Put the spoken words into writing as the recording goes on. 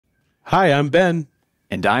Hi, I'm Ben.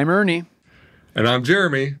 And I'm Ernie. And I'm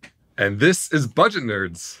Jeremy. And this is Budget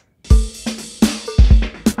Nerds.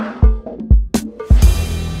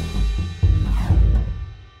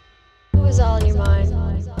 It was all in your mind.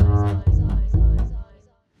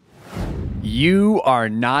 You are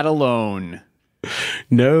not alone.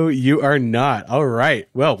 No, you are not. All right.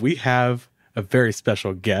 Well, we have a very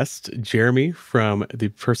special guest, Jeremy from the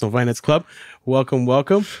Personal Finance Club. Welcome,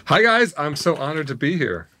 welcome. Hi, guys. I'm so honored to be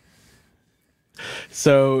here.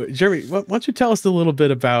 So, Jeremy, why don't you tell us a little bit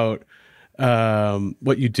about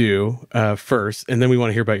what you do first, and then we want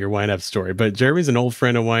to hear about your YNAB story. But Jeremy's an old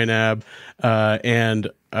friend of YNAB and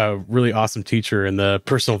a really awesome teacher in the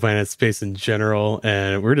personal finance space in general,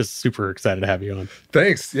 and we're just super excited to have you on.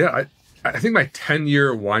 Thanks. Yeah, I think my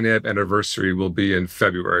 10-year YNAB anniversary will be in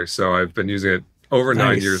February, so I've been using it over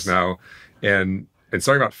 9 years now. And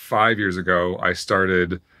starting about 5 years ago, I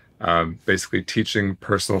started basically teaching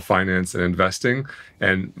personal finance and investing,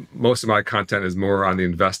 and most of my content is more on the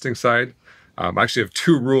investing side. I actually have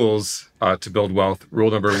two rules to build wealth.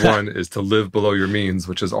 Rule number one is to live below your means,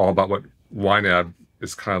 which is all about what YNAB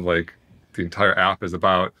is kind of like the entire app is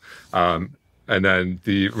about. And then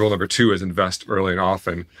the rule number two is invest early and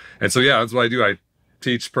often. And so, yeah, that's what I do. I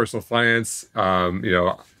teach personal finance. We have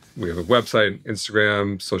a website,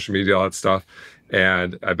 Instagram, social media, all that stuff.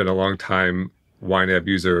 And I've been a long time YNAB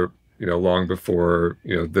user, long before,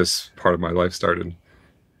 this part of my life started.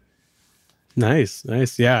 Nice.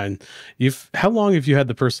 Yeah. And how long have you had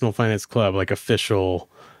the Personal Finance Club, like official,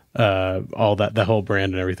 all that, the whole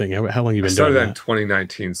brand and everything? How long have you been doing that? I started in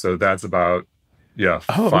 2019. So that's about,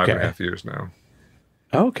 5.5 years now.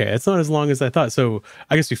 Okay. It's not as long as I thought. So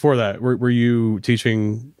I guess before that, were you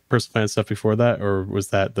teaching personal finance stuff before that, or was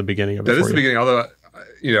that the beginning of it? That is the beginning. Although,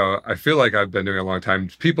 I feel like I've been doing it a long time.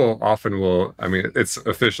 People often will, it's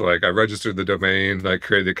official. Like I registered the domain, I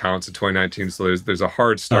created the accounts in 2019. So there's a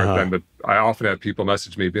hard start then, but I often have people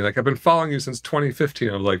message me being like, I've been following you since 2015.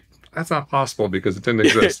 I'm like, that's not possible because it didn't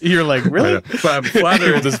exist. You're like, really? But I'm flattered.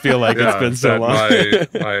 People just feel like it's been so long.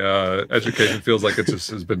 my education feels like it just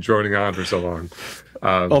has been droning on for so long.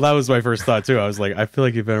 Well, that was my first thought too. I was like, I feel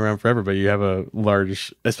like you've been around forever, but you have a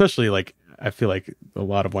large, especially like, I feel like a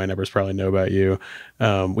lot of YNAB'ers probably know about you.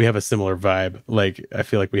 We have a similar vibe. Like, I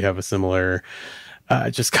feel like we have a similar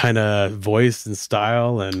just kind of voice and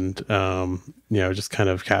style and, just kind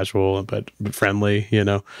of casual, but friendly,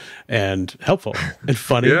 and helpful and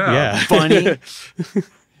funny. Yeah. Funny.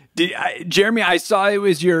 Jeremy, I saw it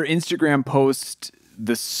was your Instagram post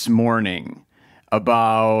this morning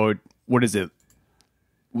about, what is it?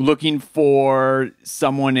 Looking for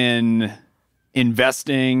someone in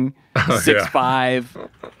investing, 6'5",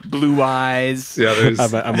 blue eyes. Yeah,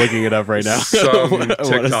 I'm looking it up right now. Some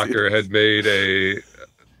TikToker had made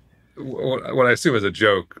what I assume is a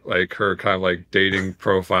joke, like her kind of like dating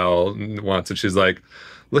profile once, and she's like,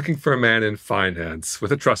 looking for a man in finance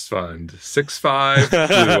with a trust fund, 6'5",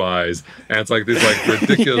 blue eyes. And it's like these like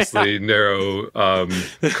ridiculously narrow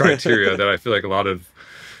criteria that I feel like a lot of,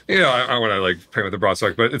 I want to like paint with a broad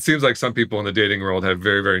stroke, but it seems like some people in the dating world have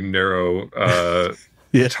very, very narrow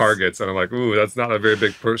targets, and I'm like, ooh, that's not a very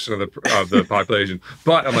big portion of the population.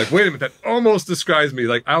 But I'm like, wait a minute, that almost describes me.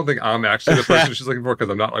 Like, I don't think I'm actually the person she's looking for because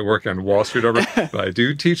I'm not like working on Wall Street or whatever. But I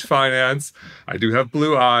do teach finance. I do have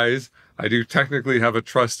blue eyes. I do technically have a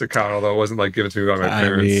trust account, although it wasn't like given to me by my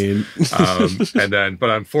parents. But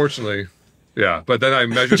unfortunately, But then I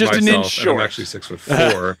measured just myself, and I'm actually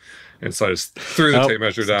 6'4". And so I just threw the tape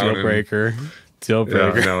measure down. Deal breaker.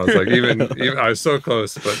 Yeah, it's like even I was so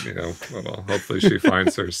close, but well, hopefully she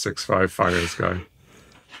finds her 6'5" finance guy.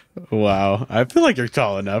 Wow, I feel like you're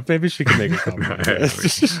tall enough. Maybe she can make a comment.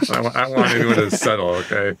 I want anyone to settle.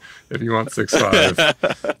 Okay, if you want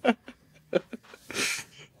 6'5".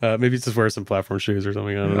 Maybe just wear some platform shoes or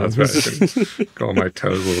something. I don't know. That's right. Go on my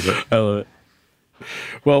toes a little bit. I love it.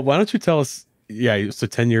 Well, why don't you tell us? Yeah, so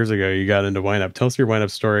 10 years ago you got into YNAB. Tell us your YNAB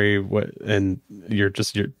story, and your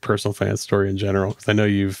personal finance story in general, because I know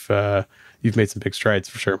you've made some big strides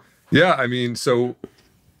for sure. Yeah, so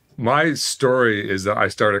my story is that I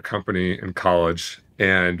started a company in college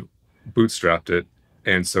and bootstrapped it,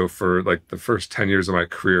 and so for like the first 10 years of my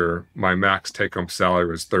career, my max take-home salary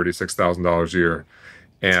was $36,000 a year,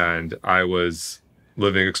 and I was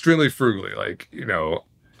living extremely frugally. Like,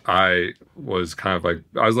 I was kind of like,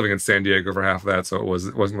 I was living in San Diego for half of that, so it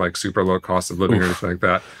wasn't like super low cost of living or anything like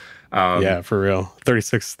that. Yeah, for real.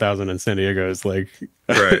 36,000 in San Diego is like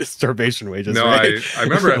starvation wages. No, right? I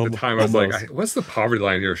remember at the time I was like, what's the poverty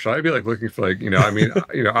line here? Should I be like looking for like,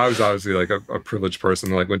 I was obviously like a privileged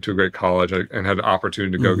person, like went to a great college and had an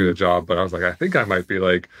opportunity to go get a job, but I was like, I think I might be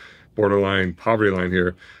like borderline poverty line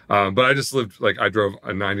here. But I just lived, like, I drove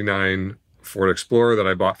a 99 Ford Explorer that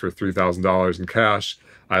I bought for $3,000 in cash.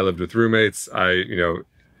 I lived with roommates.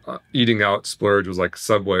 Eating out splurge was like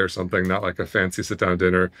Subway or something, not like a fancy sit down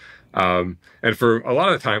dinner. And for a lot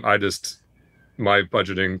of the time, my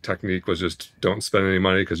budgeting technique was just don't spend any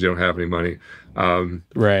money because you don't have any money.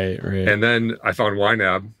 Right. And then I found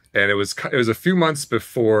YNAB, and it was a few months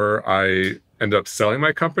before I ended up selling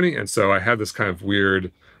my company. And so I had this kind of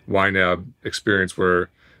weird YNAB experience where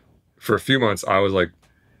for a few months I was like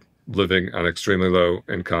living on extremely low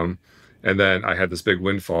income. And then I had this big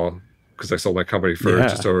windfall because I sold my company for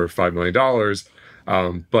just over $5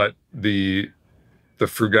 million. But the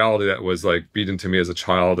frugality that was like beaten to me as a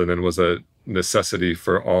child and then was a necessity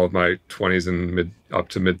for all of my 20s and up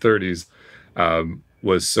to mid 30s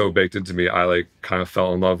was so baked into me. I like kind of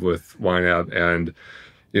fell in love with YNAB, and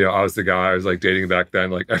I was the guy I was like dating back then.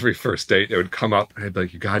 Like every first date, it would come up and I'd be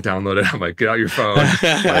like, "You gotta download it." I'm like, "Get out your phone,"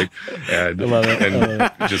 like, and I love it.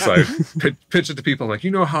 and just like pitch it to people. I'm like,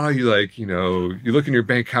 how you like, you look in your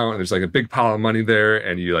bank account and there's like a big pile of money there,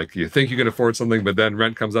 and you think you can afford something, but then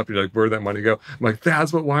rent comes up, and you're like, "Where'd that money go?" I'm like,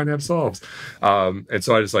 "That's what YNAB solves." And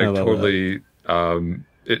so I just like totally,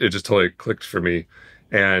 it just totally clicked for me,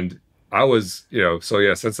 and I was,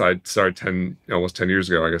 since I started almost 10 years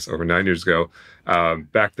ago, I guess over 9 years ago,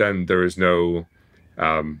 back then there was no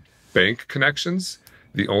bank connections.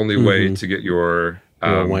 The only way to get your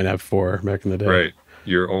YNAB 4 back in the day, right?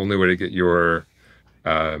 Your only way to get your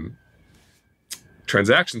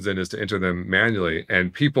transactions in is to enter them manually.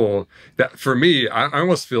 And for me, I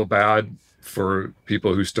almost feel bad for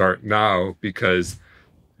people who start now, because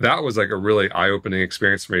that was like a really eye-opening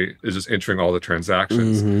experience for me, is just entering all the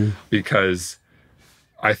transactions, because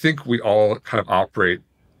I think we all kind of operate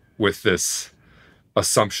with this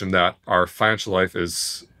assumption that our financial life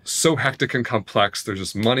is so hectic and complex. There's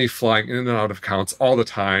just money flying in and out of accounts all the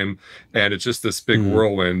time, and it's just this big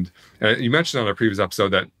whirlwind. And you mentioned on a previous episode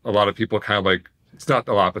that a lot of people kind of like, it's not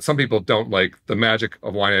a lot, but some people don't like the magic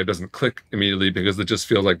of YNAB doesn't click immediately, because it just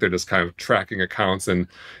feels like they're just kind of tracking accounts and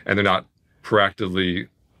they're not proactively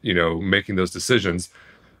making those decisions.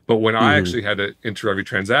 But when I actually had to enter every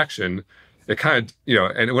transaction, it kind of,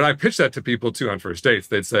 and when I pitched that to people too on first dates,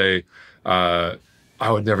 they'd say, I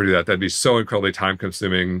would never do that. That'd be so incredibly time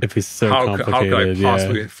consuming. It'd be so how complicated. could I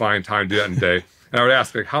possibly find time to do that in a day? And I would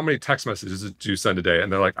ask, like, how many text messages do you send a day?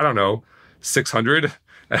 And they're like, I don't know, 600.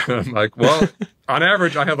 And I'm like, well, on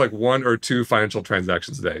average, I have like 1 or 2 financial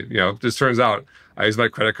transactions a day. It just turns out I use my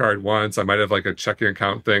credit card once. I might have like a checking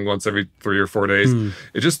account thing once every 3 or 4 days.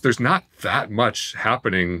 There's not that much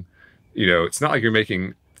happening. It's not like you're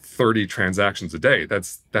making 30 transactions a day.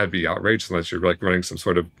 That'd be outrageous unless you're like running some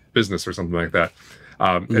sort of business or something like that.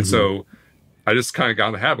 And so I just kind of got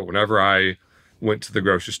in the habit. Whenever I went to the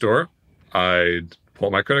grocery store, I'd pull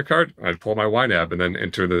my credit card, I'd pull my YNAB, and then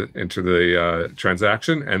enter the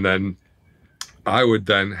transaction, and then I would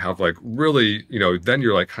then have like really, then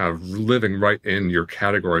you're like kind of living right in your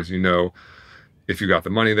categories, if you got the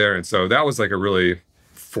money there. And so that was like a really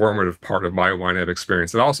formative part of my YNAB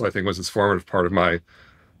experience. And also I think was this formative part of my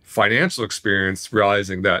financial experience,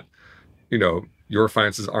 realizing that, your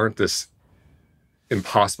finances aren't this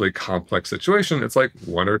impossibly complex situation. It's like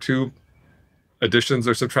 1 or 2 additions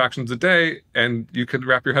or subtractions a day, and you can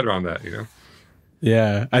wrap your head around that,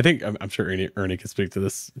 Yeah, I think I'm sure Ernie can speak to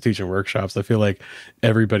this teaching workshops. I feel like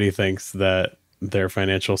everybody thinks that their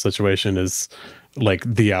financial situation is like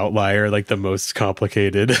the outlier, like the most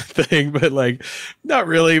complicated thing, but like not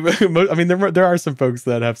really. I mean, there are some folks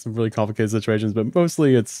that have some really complicated situations, but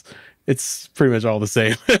mostly it's pretty much all the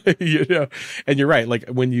same, And you're right. Like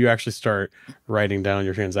when you actually start writing down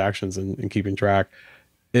your transactions and keeping track,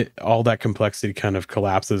 all that complexity kind of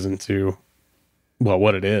collapses into, well,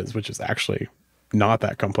 what it is, which is actually not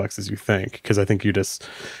that complex as you think. Because I think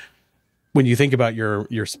when you think about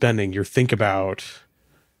your spending, you think about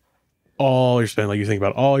all your spending, like you think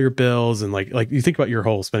about all your bills, and like you think about your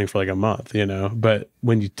whole spending for like a month, but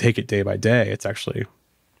when you take it day by day, it's actually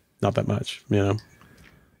not that much,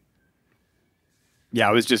 Yeah,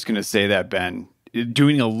 I was just going to say that, Ben.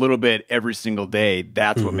 Doing a little bit every single day,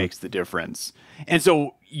 that's what makes the difference. And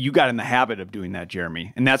so you got in the habit of doing that,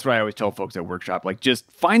 Jeremy. And that's what I always tell folks at workshop. Like, just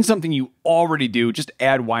find something you already do. Just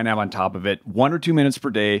add YNAB on top of it. 1 or 2 minutes per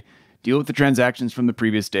day. Deal with the transactions from the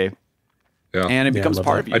previous day. Yeah. And it becomes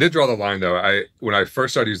part of you. I did draw the line, though. When I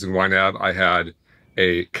first started using YNAB, I had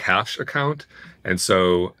a cash account. And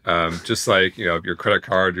so just like, your credit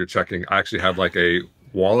card, your checking, I actually have like a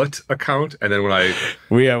wallet account. And then when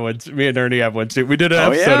we have one, me and Ernie have one too. We did an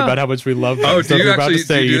episode about how much we love them. Oh, so you're about to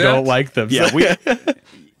say you don't like them. Yeah,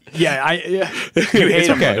 You hate It's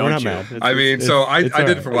them, okay. though, We're don't not you? mad. It's- I mean, it's- so I it's did all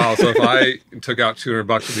it for a while. So if I took out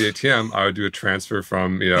 $200 at the ATM, I would do a transfer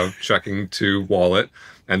from, checking to wallet.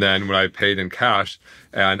 And then when I paid in cash,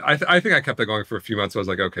 and I think I kept that going for a few months. I was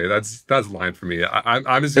like, okay, that's line for me. I'm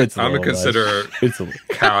gonna consider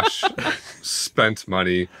cash spent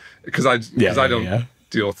money because I don't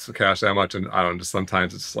deal with cash that much, and I don't. Just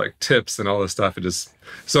sometimes it's like tips and all this stuff. It just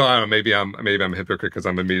so I don't know. Maybe I'm a hypocrite because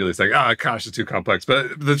I'm immediately saying, cash is too complex.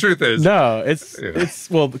 But the truth is, no, it's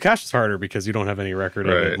well, the cash is harder because you don't have any record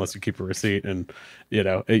of it unless you keep a receipt, and you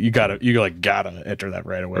gotta enter that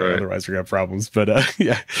right away. Otherwise, you're gonna have problems. But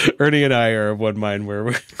Ernie and I are of one mind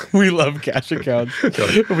where we love cash accounts.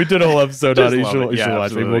 We did a whole episode on it. You should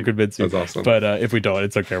watch. Maybe we'll convince you. That's awesome. But if we don't,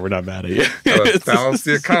 it's okay. We're not mad at you. Let's balance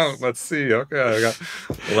the account. Let's see. Okay, I got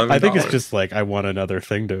 $11. I think it's just like I want another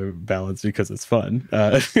thing to balance because it's fun.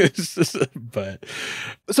 But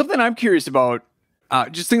something I'm curious about,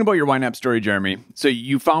 just thinking about your YNAB story, Jeremy. So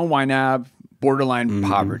you found YNAB, borderline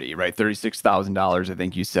poverty, right? $36,000, I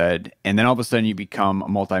think you said. And then all of a sudden you become a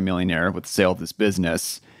multimillionaire with the sale of this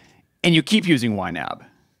business and you keep using YNAB.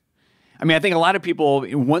 I mean, I think a lot of people,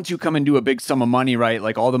 once you come into a big sum of money, right?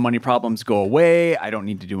 Like all the money problems go away. I don't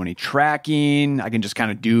need to do any tracking. I can just kind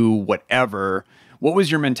of do whatever. What was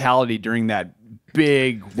your mentality during that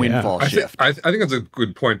big windfall shift? I think that's a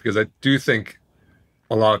good point because I do think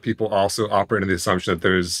a lot of people also operate in the assumption that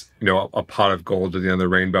there's, a pot of gold at the end of the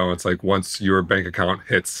rainbow. It's like once your bank account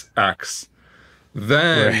hits X,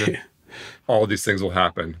 then all these things will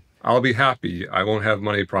happen. I'll be happy. I won't have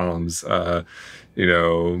money problems. My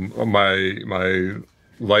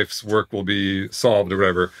life's work will be solved or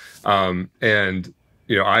whatever. I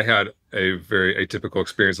had a very atypical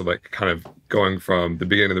experience of like kind of going from the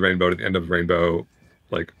beginning of the rainbow to the end of the rainbow,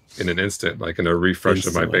 like in an instant, like in a refresh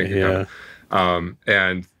of my bank account.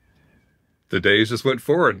 And the days just went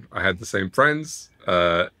forward. I had the same friends.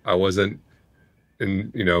 I wasn't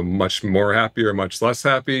much more happy or much less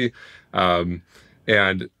happy. And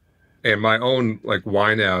my own like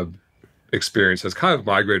YNAB experience has kind of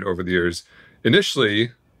migrated over the years.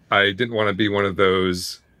 Initially, I didn't want to be one of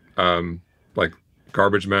those like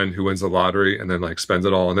garbage men who wins the lottery and then like spends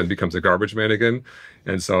it all and then becomes a garbage man again.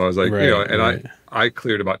 And so I was like, I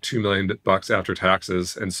cleared about $2 million after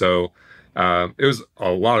taxes. And so it was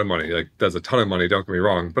a lot of money. Like that's a ton of money. Don't get me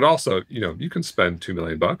wrong. But also, you can spend $2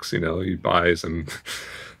 million. You buy some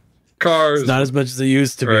cars. It's not as much as it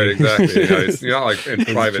used to be. Right, exactly. It's not like in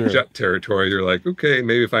private jet territory. You're like, okay,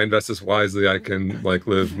 maybe if I invest this wisely, I can like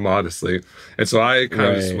live modestly. And so I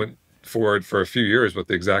kind of just went forward for a few years with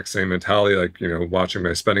the exact same mentality, like, watching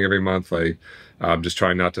my spending every month, like just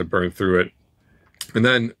trying not to burn through it. And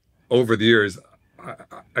then over the years,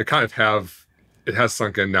 I kind of it has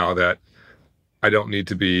sunk in now that I don't need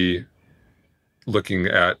to be looking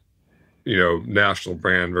at, national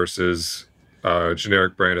brand versus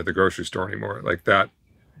generic brand at the grocery store anymore. Like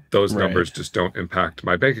those numbers just don't impact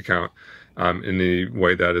my bank account in the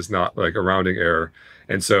way that is not like a rounding error.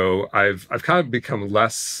 And so I've kind of become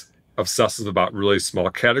less obsessive about really small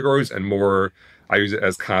categories and more I use it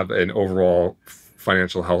as kind of an overall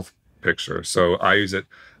financial health picture. So I use it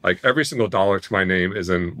like every single dollar to my name is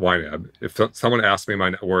in YNAB. If someone asks me my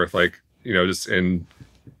net worth, like, just in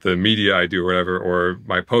the media I do or whatever, or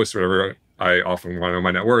my posts or whatever, I often want to know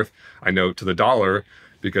my net worth. I know to the dollar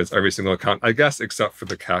because every single account, I guess, except for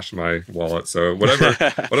the cash in my wallet. So whatever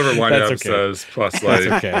YNAB says plus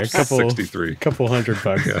like 63. A couple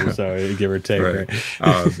 $100 or so, give or take. Right.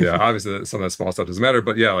 Obviously some of that small stuff doesn't matter,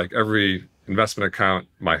 but yeah, like every investment account,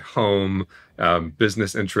 my home,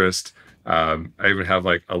 business interest. I even have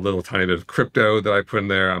like a little tiny bit of crypto that I put in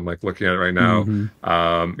there. I'm like looking at it right now.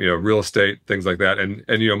 Real estate, things like that. And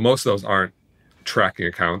most of those aren't tracking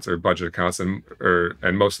accounts or budget accounts,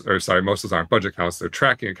 most of those aren't budget accounts, they're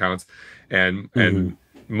tracking accounts, and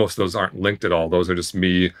most of those aren't linked at all. Those are just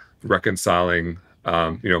me reconciling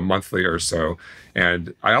monthly or so.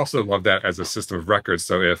 And I also love that as a system of records.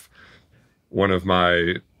 So if one of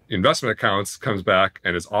my investment accounts comes back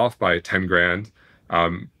and is off by 10 grand,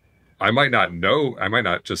 I might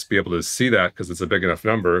not just be able to see that because it's a big enough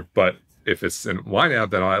number, but if it's in YNAB,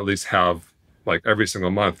 then I'll at least have like every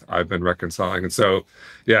single month I've been reconciling. And so,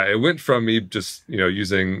 yeah, it went from me just,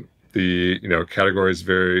 using the, categories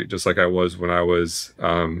very, just like I was when I was,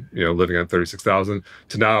 living on 36,000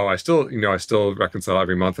 to now I still reconcile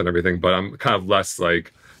every month and everything, but I'm kind of less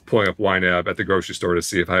like pulling up YNAB at the grocery store to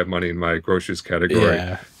see if I have money in my groceries category.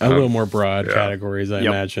 Yeah, a little more broad categories, I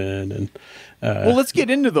imagine. And well, let's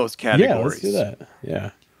get into those categories. Yeah, let's do that.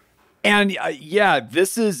 Yeah. And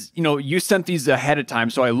this is, you sent these ahead of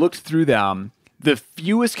time, so I looked through them. the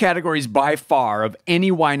fewest categories by far of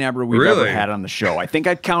any YNAB'er we've ever had on the show. I think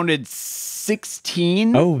I counted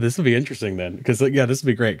 16. Oh, this will be interesting then, because yeah, this would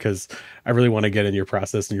be great because I really want to get in your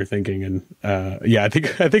process and your thinking, and yeah, I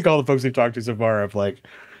think all the folks we've talked to so far have like,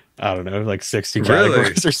 I don't know, like 60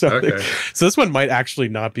 categories or something. Okay. So this one might actually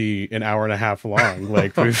not be an hour and a half long,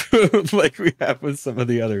 like like we have with some of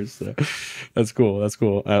the others. So that's cool. That's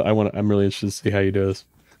cool. I'm really interested to see how you do this.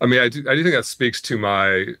 I mean, I do think that speaks to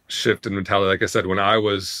my shift in mentality. Like I said, when I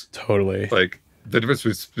was totally like the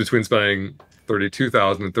difference between spending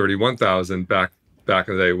 32,000 and 31,000 back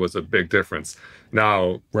in the day was a big difference.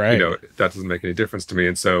 Now, right. You know, that doesn't make any difference to me.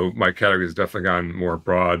 And so my categories have definitely gotten more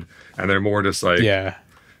broad, and they're more just like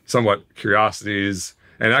somewhat curiosities.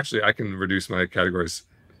 And actually, I can reduce my categories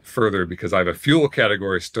further because I have a fuel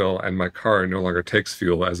category still, and my car no longer takes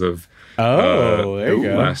fuel as of there you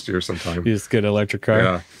go. Last year sometime. You just get an electric car.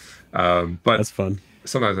 Yeah. But that's fun.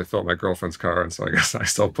 Sometimes I fill up my girlfriend's car, and so I guess I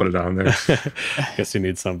still put it on there. Guess you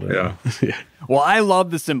need something. Yeah. Well, I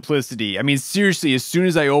love the simplicity. I mean, seriously, as soon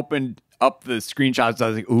as I opened up the screenshots, I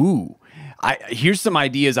was like, ooh, here's some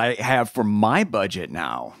ideas I have for my budget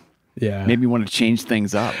now. Yeah. Maybe want to change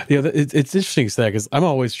things up. Yeah, it's interesting to say because I'm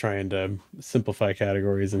always trying to simplify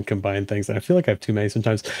categories and combine things. And I feel like I have too many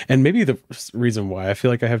sometimes. And maybe the reason why I feel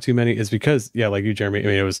like I have too many is because, yeah, like you, Jeremy, I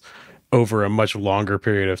mean, it was over a much longer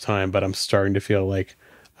period of time, but I'm starting to feel like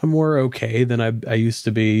I'm more okay than I used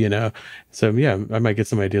to be, you know? So yeah, I might get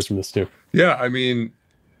some ideas from this too. Yeah. I mean,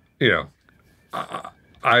 you know,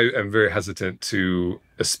 I am very hesitant to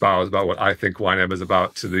espouse about what I think YNAB is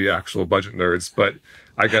about to the actual budget nerds, but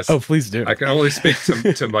I guess please do. I can only speak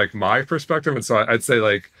to like my perspective. And so I'd say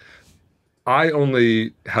like, I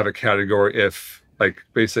only have a category if like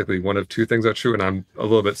basically one of two things are true. And I'm a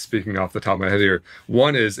little bit speaking off the top of my head here.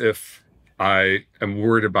 One is if I am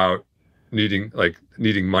worried about needing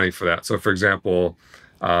money for that. So for example,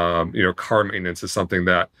 you know, car maintenance is something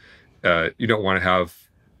that you don't want to have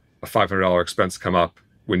a $500 expense come up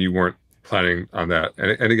when you weren't planning on that.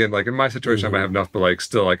 And again, like in my situation, I might have enough, but like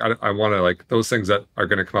still, like I want to like those things that are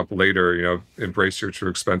going to come up later, you know, embrace your true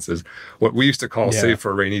expenses. What we used to call save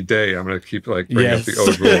for a rainy day. I'm going to keep like bringing up the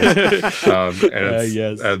old rule.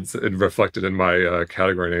 And it's reflected in my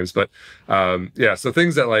category names. But yeah, so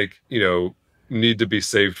things that like, you know, need to be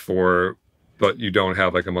saved for, but you don't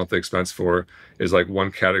have like a monthly expense for is like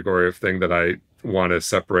one category of thing that I want to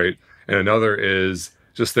separate. And another is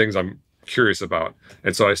just things I'm curious about.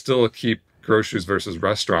 And so I still keep groceries versus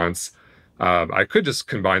restaurants. I could just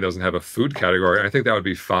combine those and have a food category. And I think that would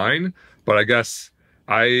be fine. But I guess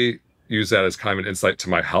I use that as kind of an insight to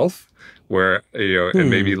my health where, you know, and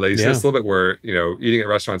maybe laziness a little bit where, you know, eating at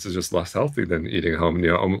restaurants is just less healthy than eating at home,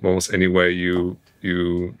 you know, almost any way you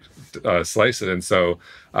slice it. And so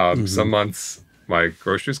some months my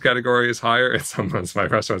groceries category is higher, and some months my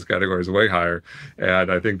restaurants category is way higher.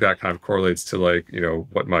 And I think that kind of correlates to like, you know,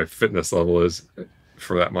 what my fitness level is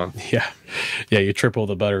for that month. Yeah. Yeah. You triple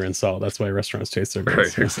the butter and salt. That's why restaurants taste so good. Right.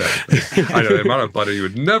 So. Exactly. I know the amount of butter you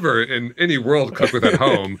would never in any world cook with at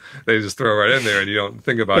home. They just throw right in there and you don't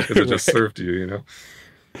think about it because it's just served to you, you know?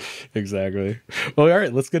 Exactly. Well, all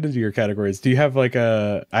right, let's get into your categories. Do you have like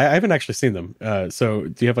I haven't actually seen them. So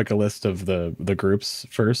do you have like a list of the groups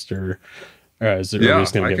first or is it,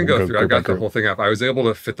 I can go through. I got the whole thing up. I was able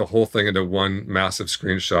to fit the whole thing into one massive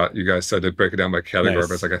screenshot. You guys said to break it down by category,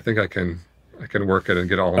 but I was like, I think I can work it and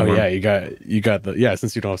get it all in one. Oh yeah, you got the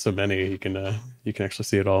since you don't have so many, you can actually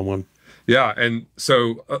see it all in one. Yeah, and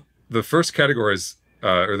so the first categories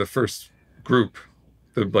or the first group,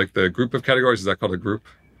 the group of categories, is that called a group?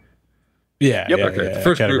 Yeah. Yep. Yeah, okay. Yeah, the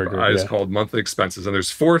first group I just called monthly expenses, and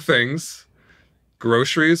there's 4 things: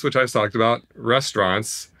 groceries, which I talked about,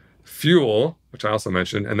 restaurants, fuel, which I also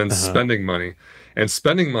mentioned, and then spending money. And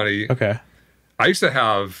spending money, I used to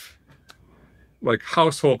have like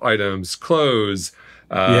household items, clothes.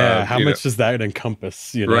 How much does that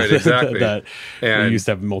encompass? You know, right, exactly. And we used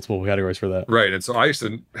to have multiple categories for that. Right. And so I used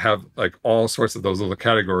to have like all sorts of those little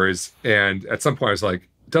categories. And at some point I was like,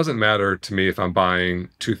 it doesn't matter to me if I'm buying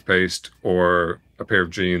toothpaste or a pair of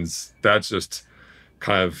jeans. That's just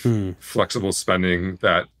kind of flexible spending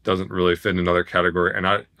that doesn't really fit in another category. And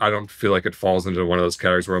I don't feel like it falls into one of those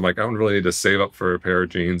categories where I'm like, I don't really need to save up for a pair of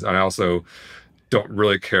jeans. And I also don't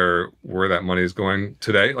really care where that money is going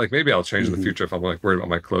today. Like maybe I'll change in the future if I'm like worried about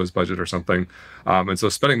my clothes budget or something. And so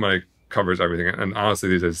spending money covers everything. And honestly,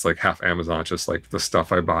 these days it's like half Amazon, just like the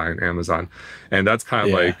stuff I buy on Amazon. And that's kind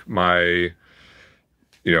of like my,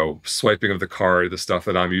 you know, swiping of the card, the stuff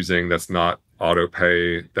that I'm using that's not auto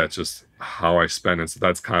pay, that's just how I spend. And so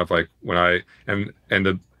that's kind of like when I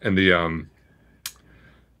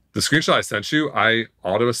The screenshot I sent you, I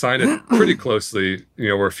auto-assigned it pretty closely. You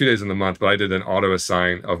know, we're a few days in the month, but I did an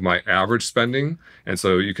auto-assign of my average spending. And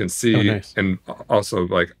so you can see, nice. and also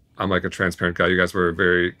like, I'm like a transparent guy. You guys were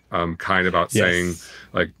very kind about saying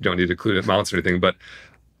like, you don't need to include amounts or anything. But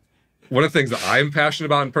one of the things that I'm passionate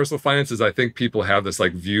about in personal finance is I think people have this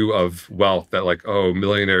like view of wealth that like, oh,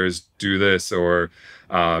 millionaires do this, or,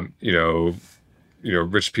 you know,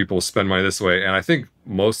 rich people spend money this way. And I think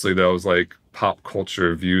mostly those like pop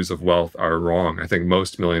culture views of wealth are wrong. I think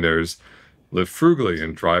most millionaires live frugally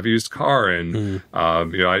and drive a used car. And, you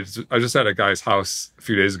know, I just had a guy's house a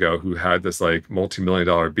few days ago who had this like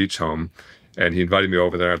multi-million-dollar beach home, and he invited me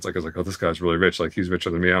over there. I was like, oh, this guy's really rich. Like, he's richer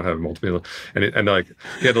than me. I don't have a multi-million. And like,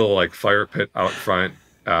 he had a little like fire pit out front.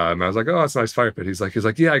 I was like, oh, it's a nice fire pit. He's like,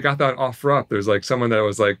 yeah, I got that off rough. There's like someone that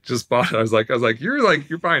was like just bought it. I was like,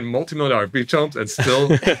 you're buying multi-million-dollar beach homes and still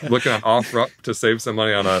looking on off rough to save some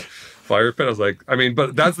money on a fire pit. I was like, I mean,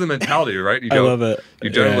 but that's the mentality, right? I love it. You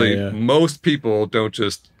generally, most people don't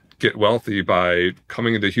just get wealthy by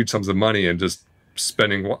coming into huge sums of money and just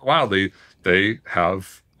spending wildly. They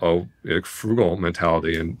have a frugal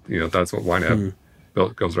mentality, and you know that's what YNAB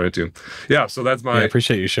goes right into. Yeah, so that's my. I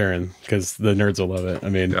appreciate you sharing, because the nerds will love it. I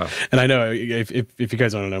mean, and I know if you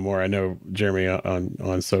guys want to know more, I know Jeremy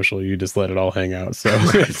on social, you just let it all hang out. So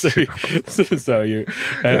so you,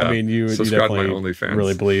 I mean, you definitely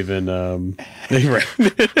really believe in right,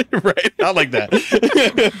 not like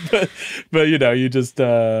that, but you know, you just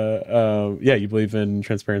you believe in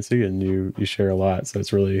transparency, and you share a lot. So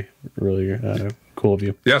it's really cool of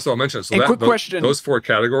you. Yeah, so I'll mention. So quick question: those 4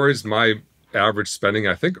 categories, my average spending,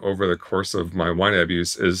 I think, over the course of my YNAB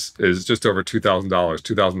use is just over $2,000,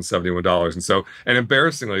 $2,071. And so, and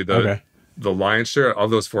embarrassingly, the lion's share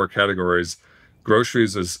of those 4 categories,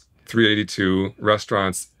 groceries is $382,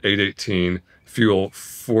 restaurants $818, fuel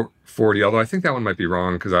 $440. Although I think that one might be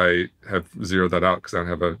wrong because I have zeroed that out because I don't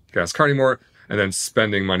have a gas car anymore. And then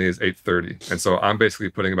spending money is $830. And so I'm basically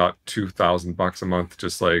putting about $2,000 a month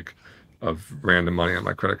just like of random money on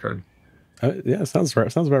my credit card. Yeah, sounds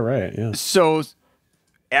right. Sounds about right. Yeah. So,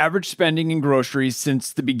 average spending in groceries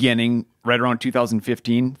since the beginning, right around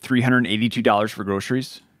 2015, $382 for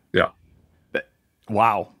groceries. Yeah.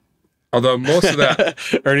 Wow. Although most of that,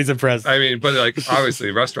 Ernie's impressed. I mean, but like obviously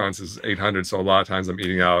restaurants is $800, so a lot of times I'm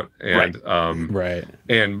eating out, and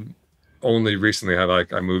and only recently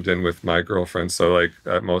I moved in with my girlfriend, so like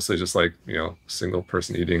mostly just like, you know, single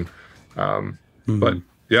person eating. But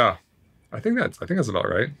yeah, I think that's about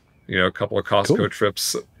right. You know, a couple of Costco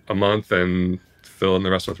trips a month and fill in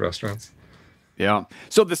the rest with restaurants. Yeah.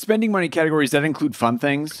 So the spending money categories, that include fun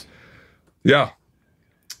things? Yeah.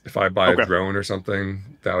 If I buy a drone or something,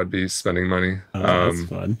 that would be spending money. That's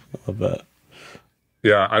fun. I love that.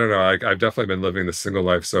 Yeah, I don't know. I've definitely been living the single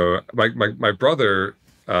life. So my brother,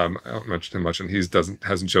 I don't mention him much, and he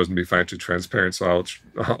hasn't chosen to be financially transparent. So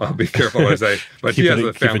I'll be careful what I say. But he has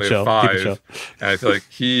a family of 5, and I feel like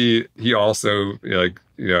he also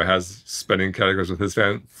has spending categories with his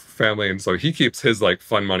family, and so he keeps his like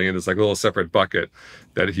fun money in this like little separate bucket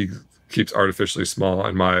that he keeps artificially small,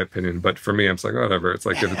 in my opinion. But for me, I'm just like, whatever. It's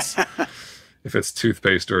like if it's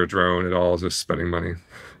toothpaste or a drone, it all is just spending money.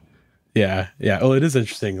 Yeah. Well, it is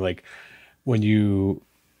interesting. Like when you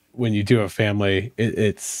do a family,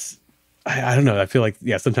 it's I don't know. I feel like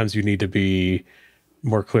sometimes you need to be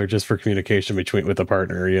more clear just for communication with a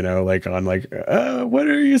partner, you know, like on like, what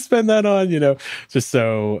are you spend that on, you know, just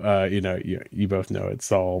so, you know, you both know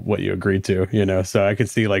it's all what you agreed to, you know. So I can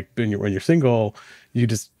see like when you're single, you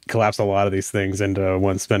just collapse a lot of these things into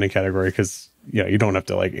one spending category because, you know, you don't have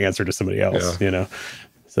to like answer to somebody else, you know.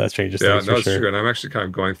 So that changes things. Yeah, no, it's true. And I'm actually kind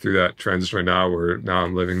of going through that transition right now where now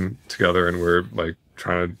I'm living together and we're like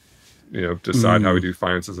trying to, you know, decide how we do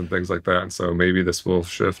finances and things like that. And so maybe this will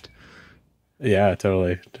shift. Yeah,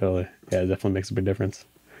 totally. Yeah, it definitely makes a big difference.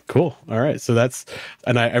 Cool. All right. So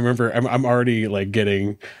and I remember I'm already like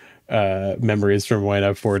getting memories from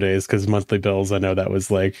YNAB 4 days because monthly bills. I know that was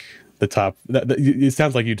like the top. It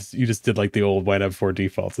sounds like you just did like the old YNAB 4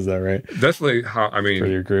 defaults. Is that right? Definitely. For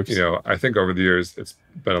your groups, you know, I think over the years it's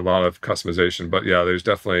been a lot of customization, but yeah, there's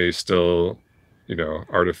definitely still, you know,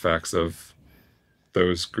 artifacts of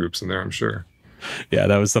those groups in there, I'm sure. Yeah,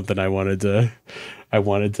 that was something I wanted to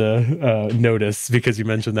notice because you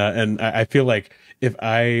mentioned that, and I feel like if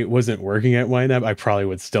I wasn't working at YNAB, I probably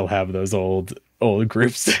would still have those old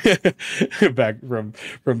groups back from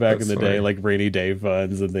back in the day, like rainy day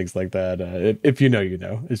funds and things like that. If you know, you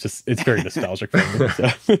know. It's very nostalgic for me. So.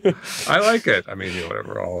 I like it. I mean, you know,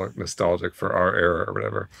 we're all nostalgic for our era or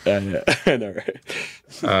whatever. I know, right?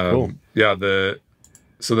 Cool. Yeah.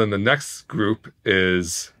 So then the next group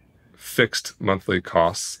is fixed monthly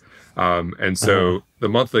costs. And so the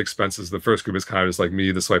monthly expenses, the first group is kind of just like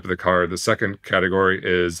me, the swipe of the card. The second category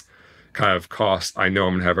is kind of costs I know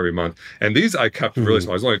I'm gonna have every month. And these I kept really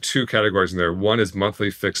small. There's only 2 categories in there. One is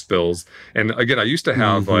monthly fixed bills. And again, I used to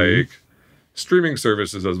have like streaming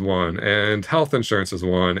services as one, and health insurance as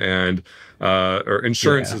one, and or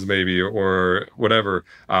insurances maybe, or whatever.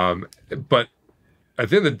 But at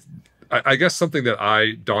the end of I guess something that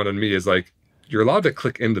dawned on me is like, you're allowed to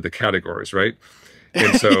click into the categories, right?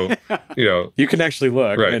 And so, you know, you can actually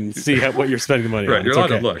look and see what you're spending the money on. Right, you're allowed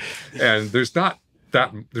to look, and there's not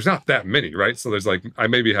that many, right? So there's like, I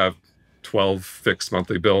maybe have 12 fixed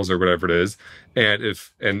monthly bills or whatever it is, and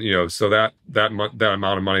you know, so that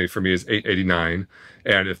amount of money for me is $889,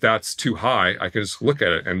 and if that's too high, I can just look at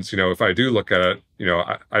it, and you know, if I do look at it, you know,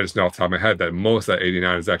 I just know off the top of my head that most of that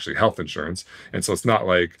 89 is actually health insurance, and so it's not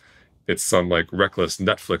like it's some like reckless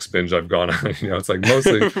Netflix binge I've gone on. You know, it's like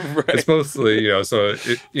mostly, it's mostly, you know, so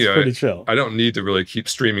you know, pretty chill. I don't need to really keep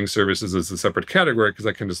streaming services as a separate category, because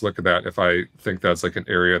I can just look at that if I think that's like an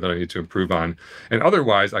area that I need to improve on. And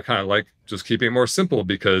otherwise, I kind of like just keeping it more simple,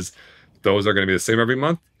 because those are going to be the same every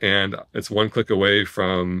month, and it's one click away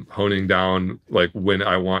from honing down like when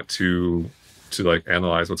I want to like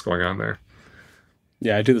analyze what's going on there.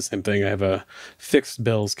 Yeah, I do the same thing. I have a fixed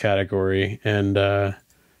bills category, and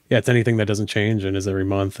yeah, it's anything that doesn't change and is every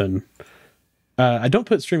month. And I don't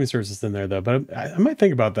put streaming services in there though, but I might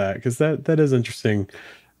think about that, because that is interesting.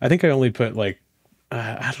 I think I only put like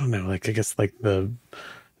I don't know, like I guess like the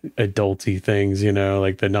adulty things, you know,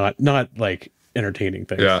 like the not like entertaining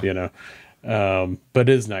things, you know. But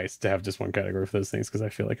it is nice to have just one category for those things, because I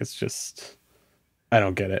feel like it's just, I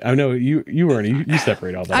don't get it. I know you Ernie, you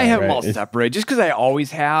separate all that. I have them right? all separate, just because I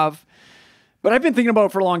always have. But I've been thinking about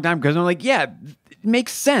it for a long time, because I'm like, yeah, it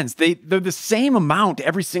makes sense. They're the same amount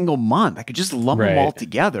every single month. I could just lump them all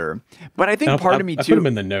together. But I think part of me too. I put them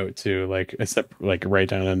in the note too, like write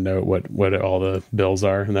down a note what all the bills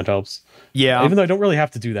are, and that helps. Yeah. Even though I don't really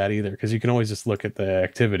have to do that either, because you can always just look at the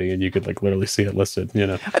activity and you could like literally see it listed, you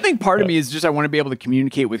know. I think part of me is just I want to be able to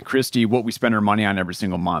communicate with Christy what we spend our money on every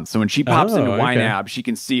single month. So when she pops into YNAB, she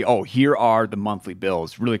can see, oh, here are the monthly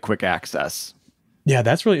bills, really quick access. Yeah,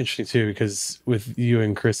 that's really interesting too, because with you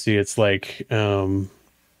and Christy, it's like when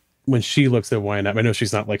she looks at YNAB, I know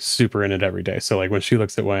she's not like super in it every day. So like when she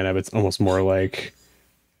looks at YNAB, it's almost more like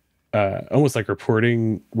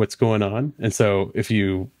reporting what's going on. And so if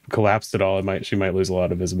you collapsed it all, she might lose a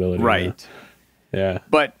lot of visibility. Right. Yeah.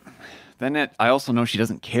 But then I also know she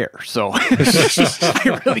doesn't care. So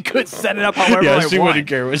I really could set it up however I want. She wouldn't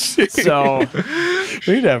care what she... So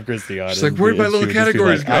we need to have Christy on. She's like, where'd my little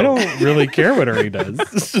categories go? I don't really care what Ernie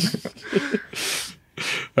does.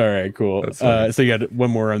 All right, cool. So you got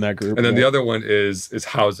one more on that group. And then the other one is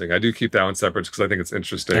housing. I do keep that one separate because I think it's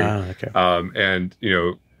interesting. Okay. And, you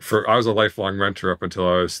know, I was a lifelong renter up until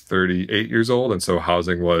I was 38 years old. And so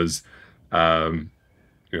housing was, you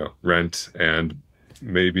know, rent and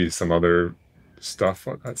maybe some other stuff.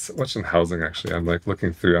 What's in housing, actually? I'm like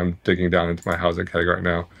looking through, I'm digging down into my housing category right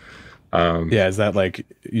now. Yeah, is that like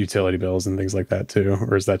utility bills and things like that too?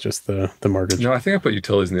 Or is that just the mortgage? No, I think I put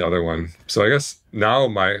utilities in the other one. So I guess now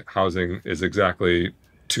my housing is exactly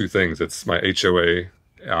 2 things. It's my HOA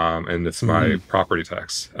and it's my property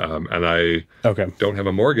tax. And I don't have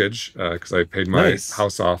a mortgage because I paid my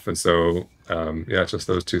house off. And so, yeah, it's just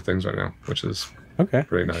those 2 things right now, which is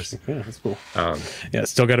pretty nice. Yeah, that's cool. Yeah,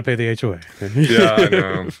 still got to pay the HOA. Yeah, I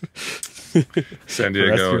know. San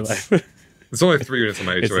Diego. It's only 3 units on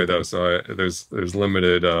my HOA though, so there's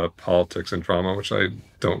limited politics and drama, which I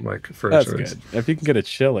don't like for insurance. That's good. If you can get a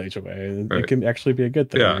chill HOA, it can actually be a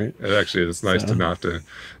good thing. Yeah, right? It actually is nice to not to.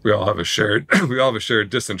 We all have a shared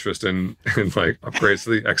disinterest in like upgrades to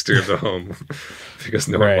the exterior of the home because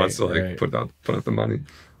no one wants to like put out the money.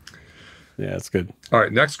 Yeah, it's good. All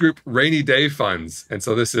right, next group, rainy day funds, and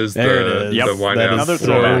so this is the YNAB. That is so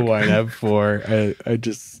YNAB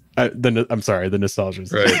 4. I'm sorry, the nostalgia.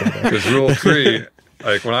 Right, because rule 3,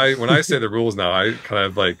 like when I say the rules now, I kind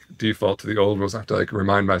of like default to the old rules. I have to like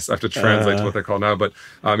remind myself, I have to translate to what they're called now. But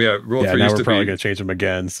yeah, rule 3 used to be. Now we're probably going to change them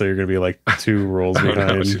again, so you're going to be like 2 rules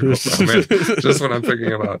behind. Just what I'm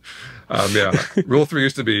thinking about. Yeah, rule 3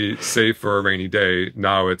 used to be save for a rainy day.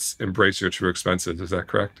 Now it's embrace your true expenses. Is that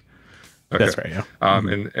correct? Okay. That's right. Yeah.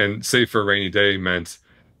 And save for a rainy day meant,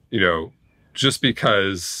 you know, just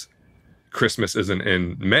because Christmas isn't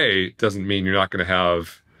in May doesn't mean you're not going to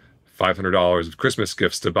have $500 of Christmas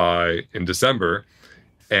gifts to buy in December.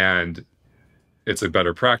 And it's a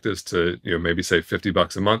better practice to, you know, maybe save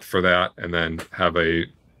 $50 a month for that and then have a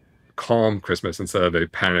calm Christmas instead of a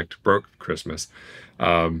panicked, broke Christmas.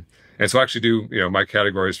 And so I actually do, you know, my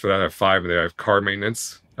categories for that, I have 5 in there. I have car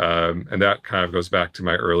maintenance, And that kind of goes back to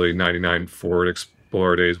my early 99 Ford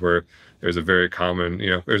Explorer days where there's a very common,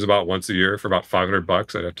 there's about once a year for about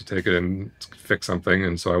 $500. I'd have to take it and fix something.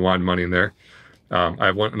 And so I wanted money in there. I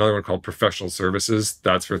have another one called professional services.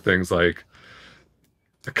 That's for things like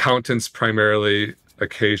accountants primarily,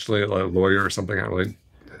 occasionally a lawyer or something. I don't really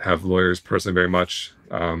have lawyers personally very much,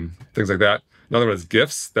 things like that. Another one is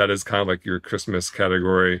gifts. That is kind of like your Christmas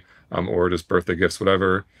category, or just birthday gifts,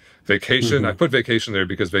 whatever. Vacation. I put vacation there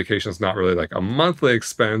because vacation is not really like a monthly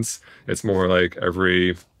expense. It's more like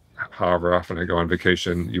every however often I go on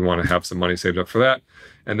vacation, you want to have some money saved up for that.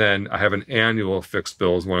 And then I have an annual fixed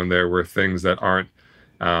bills one in there where things that aren't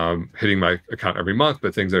hitting my account every month,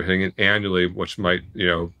 but things that are hitting it annually, which might,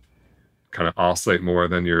 kind of oscillate more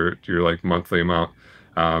than your like monthly amount.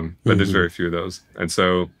 But there's very few of those. And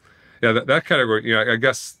so, yeah, that category, I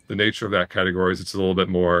guess the nature of that category is it's a little bit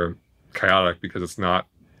more chaotic because it's not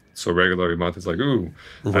so regular every month. It's like, ooh,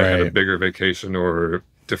 I had a bigger vacation or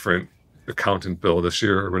different accountant bill this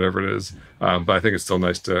year or whatever it is. But I think it's still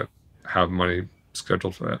nice to have money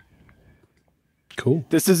scheduled for that. Cool.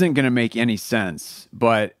 This isn't going to make any sense,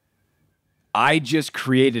 but I just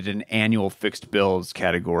created an annual fixed bills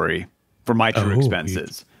category for my true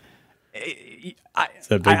expenses. I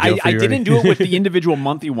didn't do it with the individual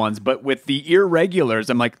monthly ones, but with the irregulars,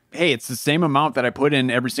 I'm like, hey, it's the same amount that I put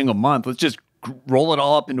in every single month. Let's just roll it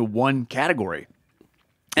all up into one category.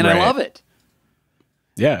 And I love it.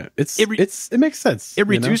 Yeah, it makes sense. It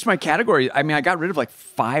reduced my category. I mean, I got rid of like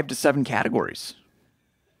 5 to 7 categories.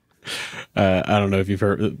 I don't know if you've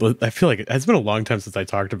heard. I feel like it's been a long time since I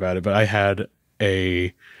talked about it, but I had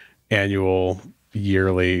a annual,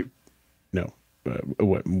 yearly,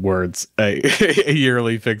 a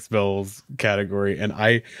yearly fixed bills category, and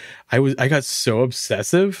I got so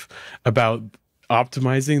obsessive about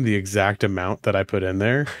optimizing the exact amount that I put in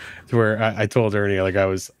there to where I told Ernie, like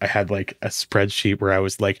I had like a spreadsheet where I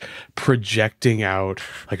was like projecting out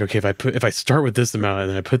like, okay, if I start with this amount and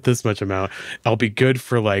then I put this much amount, I'll be good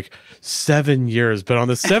for like 7 years, but on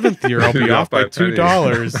the 7th year I'll be off by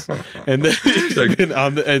 $2. And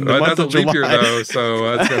then the month of July, year though,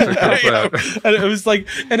 so that's gonna count that. And it was like,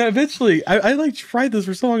 and eventually I like tried this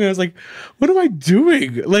for so long and I was like, what am I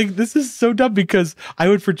doing? Like, this is so dumb, because I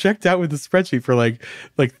would project out with the spreadsheet for like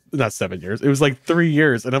not 7 years. It was like 3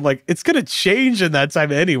 years. And I'm like, it's going to change in that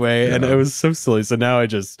time anyway. Yeah. And it was so silly. So now I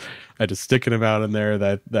just stick an amount in there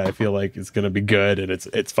that I feel like is going to be good. And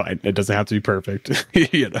it's fine. It doesn't have to be perfect.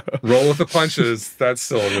 Roll with the punches. That's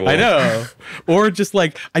still a rule. I know. Or just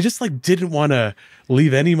like, I just like didn't want to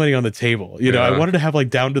leave any money on the table. I wanted to have like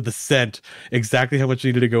down to the cent exactly how much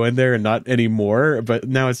needed to go in there and not any more. But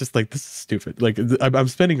now it's just like, this is stupid. Like I'm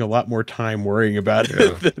spending a lot more time worrying about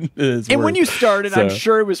it than it is And worth. when you started, I'm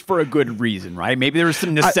sure it was for a good reason, right? Maybe there was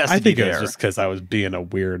some necessity I think there. It was just because I was being a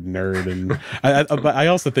weird nerd, and but I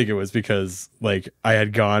also think it was because like I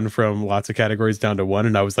had gone from lots of categories down to one,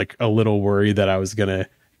 and I was like a little worried that I was gonna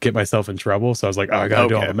get myself in trouble. So I was like, oh, I gotta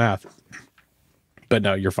do all the math. But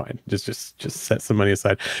no, you're fine. Just set some money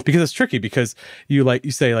aside, because it's tricky, because you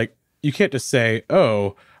say like, you can't just say,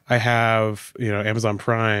 oh, I have Amazon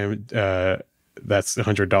Prime, that's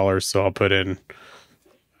 $100, so I'll put in,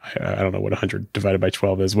 I don't know what 100 divided by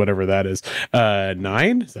 12 is, whatever that is.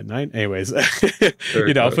 9? Is that 9? Anyways, I'll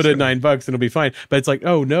put in $9 and it'll be fine. But it's like,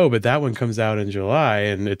 oh no, but that one comes out in July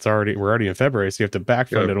and we're already in February, so you have to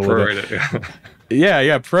backfund it a little bit.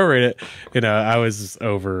 Yeah, prorate it. I was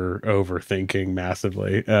overthinking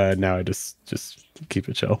massively. Now I just keep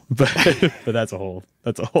it chill. But that's a whole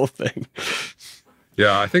thing.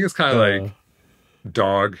 Yeah, I think it's kind of like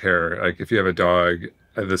dog hair. Like if you have a dog,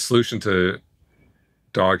 the solution to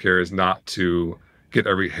dog hair is not to get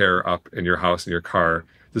every hair up in your house and your car.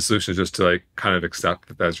 The solution is just to like kind of accept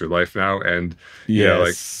that that's your life now. And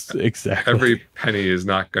exactly, every penny is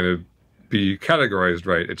not going to be categorized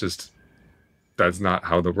right. That's not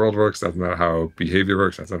how the world works. That's not how behavior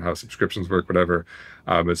works. That's not how subscriptions work, whatever.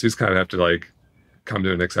 So you just kind of have to like come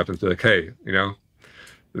to an acceptance, be like, hey,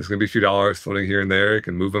 there's going to be a few dollars floating here and there. You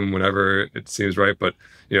can move them whenever it seems right. But,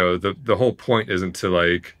 the whole point isn't to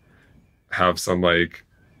like have some like,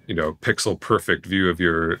 pixel perfect view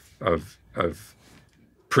of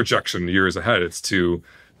projection years ahead. It's to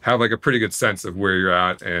have like a pretty good sense of where you're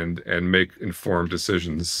at and make informed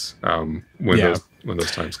decisions when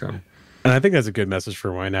those times come. And I think that's a good message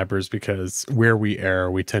for YNAB'ers, because where we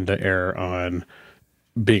err, we tend to err on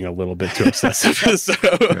being a little bit too obsessive. So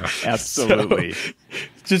Absolutely. so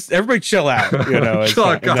just everybody chill out, it's Chill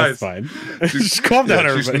out, fine, guys. that's fine. Just calm down, You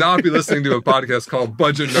should everybody. not be listening to a podcast called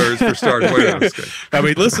Budget Nerds for starting. Wait, I'm just kidding. I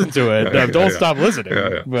mean, listen to it. Don't stop listening.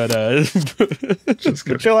 Yeah. But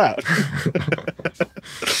but chill out.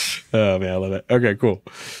 Oh man, I love it. Okay, cool.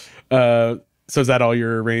 So is that all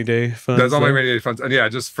your rainy day funds? That's all my rainy day funds. And yeah,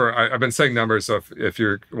 just I've been saying numbers. So if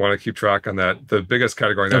you want to keep track on that, the biggest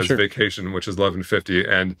category now is vacation, which is $11.50.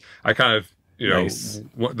 And I kind of,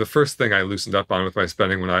 the first thing I loosened up on with my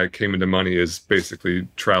spending when I came into money is basically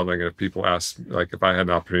traveling. And if people ask, like, if I had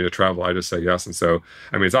an opportunity to travel, I just say yes. And so,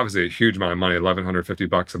 I mean, it's obviously a huge amount of money,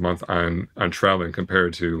 $1,150 a month on traveling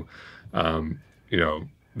compared to,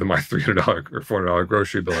 my $300 or $400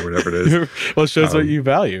 grocery bill or whatever it is. Well, it shows what you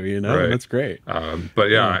value, right. That's great. But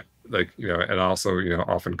yeah, and also,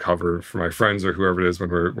 often cover for my friends or whoever it is when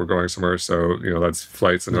we're going somewhere. So, that's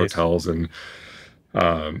flights and hotels and,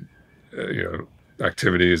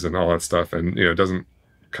 activities and all that stuff. And, it doesn't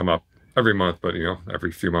come up every month, but,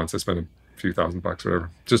 every few months I spend a few $1,000, whatever.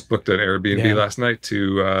 Just booked an Airbnb last night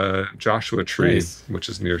to Joshua Tree, which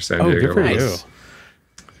is near San Diego. Good for you.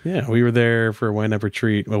 Yeah, we were there for a YNAB'er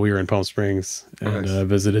treat. Well, we were in Palm Springs and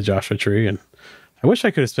visited Joshua Tree, and I wish I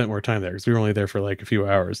could have spent more time there because we were only there for like a few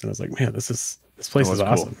hours, and I was like, man, this place is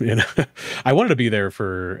awesome. Cool. I wanted to be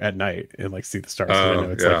there at night and like see the stars.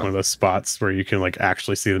 It's like one of those spots where you can like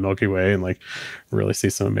actually see the Milky Way and like really see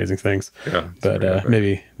some amazing things. Yeah, but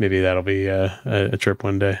maybe that'll be a trip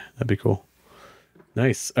one day. That'd be cool.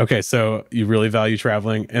 Nice. Okay, so you really value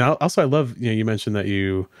traveling, and also I love you mentioned that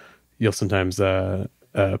you'll sometimes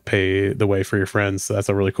pay the way for your friends. So that's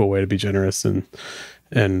a really cool way to be generous and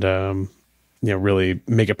really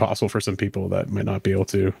make it possible for some people that might not be able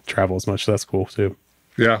to travel as much. So that's cool too.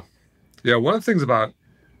 Yeah. One of the things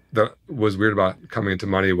that was weird about coming into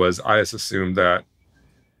money was I just assumed that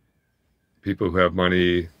people who have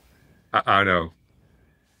money, I don't know,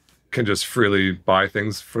 can just freely buy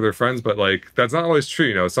things for their friends, but like that's not always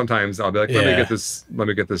true. Sometimes I'll be like, let me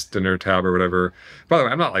get this dinner tab or whatever. By the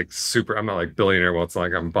way, I'm not like billionaire. Well, it's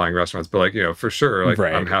like I'm buying restaurants, but like, for sure, like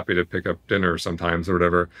I'm happy to pick up dinner sometimes or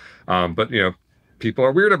whatever. But people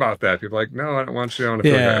are weird about that. People are like, no, I don't want you. I want to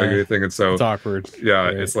feel like I owe you anything. And so it's awkward. Yeah.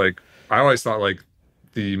 Right. It's like, I always thought like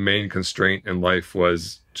the main constraint in life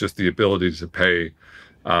was just the ability to pay.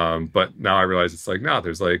 But now I realize it's like, no,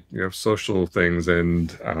 there's like, social things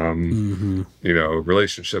and,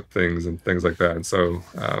 relationship things and things like that. And so,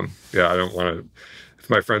 I don't want to,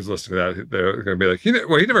 if my friends listen to that, they're going to be like, he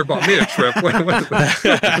never bought me a trip.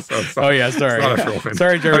 Sorry.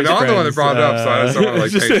 Sorry, Jeremy. I'm the one that brought it up, so I just don't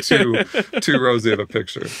want to like paint too rosy of a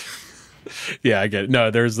picture. Yeah, I get it.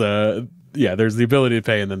 No, there's the ability to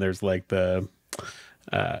pay, and then there's like the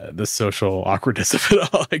social awkwardness of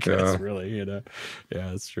it all, I guess, really, yeah,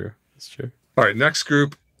 that's true. All right, next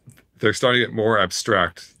group, they're starting to get more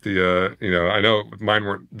abstract. I know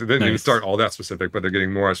mine didn't even start all that specific, but they're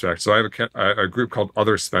getting more abstract. So I have a group called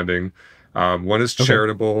other spending. One is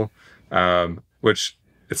charitable, which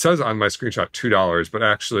it says on my screenshot $2, but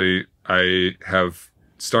actually I have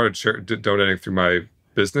started donating through my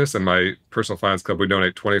business and my personal finance club. We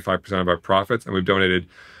donate 25% of our profits, and we've donated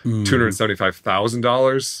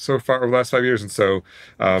 $275,000 so far over the last 5 years. And so,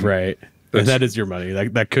 right. And that is your money.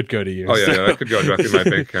 That could go to you. Oh yeah, that could go directly to my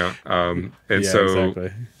bank account. Exactly.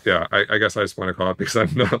 Yeah, I guess I just want to call it because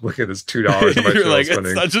I'm not looking at this $2 on my You're like, spending.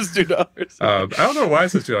 It's not just $2. I don't know why it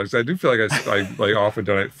says $2. I do feel like I like often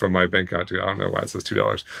donate from my bank account too. I don't know why it says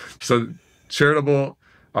 $2. So charitable,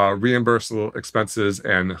 reimbursable expenses,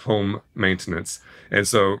 and home maintenance. And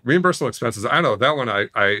so reimbursable expenses, I know that one.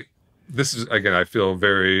 This is again, I feel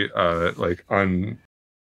very like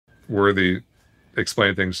unworthy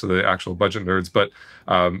explain things to the actual budget nerds, but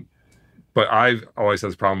I've always had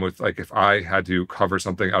this problem with like if I had to cover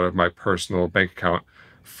something out of my personal bank account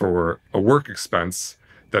for a work expense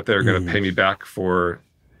that they're going to pay me back for,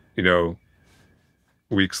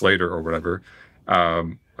 weeks later or whatever,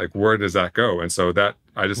 like where does that go? And so that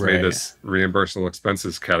I just made this reimbursable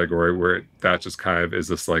expenses category where that just kind of is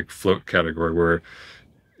this like float category where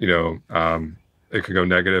it could go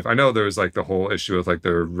negative. I know there's like the whole issue with like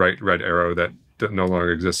the red arrow that no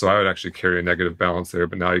longer exists. So I would actually carry a negative balance there,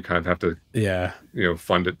 but now you kind of have to,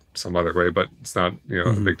 fund it some other way, but it's not,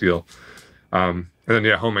 a big deal. And then,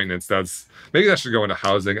 home maintenance, maybe that should go into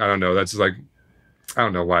housing. I don't know. That's just like, I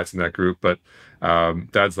don't know why it's in that group, but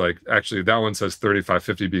that's like, actually that one says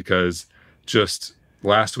 $35.50 because just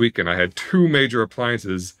last weekend I had 2 major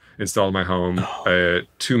appliances installed in my home,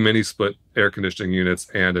 2 mini split air conditioning units,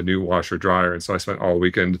 and a new washer dryer. And so I spent all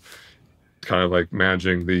weekend kind of like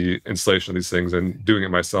managing the installation of these things and doing it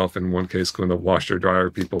myself. In one case, when the washer dryer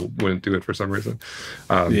people wouldn't do it for some reason.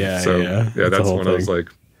 That's one of those, like,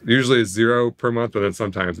 usually it's zero per month, but then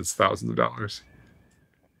sometimes it's thousands of dollars.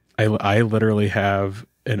 I literally have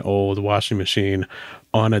an old washing machine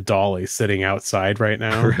on a dolly sitting outside right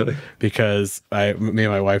now. Really? Because me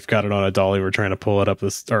and my wife got it on a dolly. We're trying to pull it up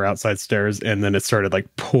our outside stairs, and then it started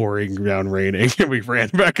like pouring down raining, and we ran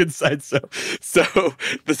back inside. So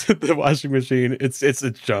the washing machine, it's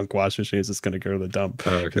a junk washing machine. It's just going to go to the dump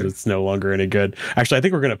because it's no longer any good. Actually, I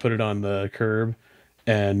think we're going to put it on the curb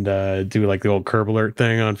and do like the old curb alert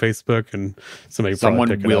thing on Facebook, and someone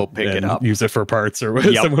will pick it up, use it for parts, or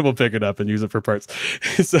someone will pick it up and use it for parts.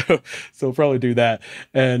 so we'll probably do that.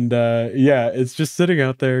 And it's just sitting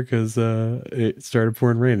out there because it started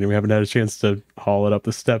pouring rain and we haven't had a chance to haul it up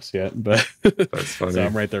the steps yet. But that's funny. So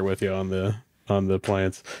I'm right there with you on the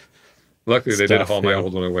appliance. Luckily, they did haul my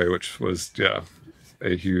old one away, which was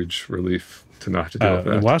a huge relief to not have to deal with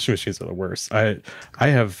that. Washing machines are the worst. I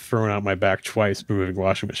have thrown out my back twice moving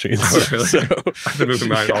washing machines. Oh, really? So, I've been moving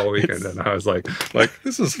mine all weekend, and I was like,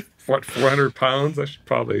 this is what, 400 pounds? I should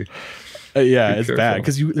probably. It's bad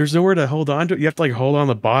because there's nowhere to hold on to it. You have to like hold on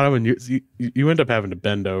the bottom, and you end up having to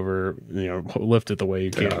bend over, lift it the way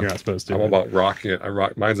you can't. You're not supposed to. I'm all about rocking it.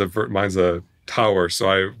 Mine's a tower,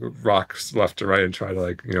 so I rock left to right and try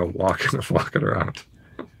to walk it around.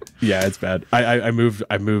 Yeah, it's bad. I moved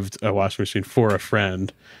a washing machine for a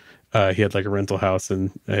friend. He had like a rental house,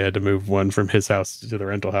 and I had to move one from his house to the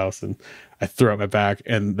rental house, and I threw out my back,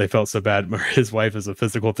 and they felt so bad. His wife is a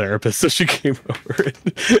physical therapist, so she came over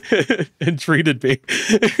and treated me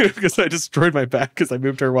because I destroyed my back because I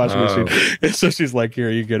moved her washing machine. And so she's like,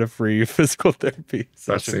 "Here, you get a free physical therapy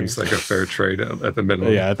session." That seems like a fair trade at the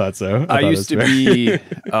minimum. Yeah, I thought so. I used to be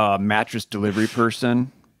a mattress delivery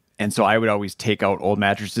person. And so I would always take out old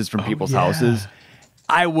mattresses from people's houses.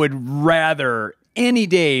 I would rather any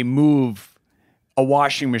day move a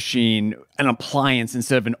washing machine, an appliance,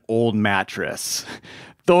 instead of an old mattress.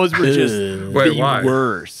 Those were just the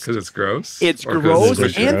worst. Because it's gross? It's gross,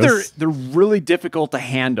 and they're really difficult to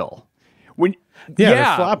handle.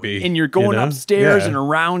 They're floppy. And you're going upstairs and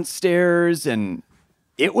around stairs, and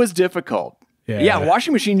it was difficult. Yeah,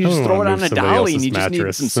 washing machine, you just throw it on a dolly, and you just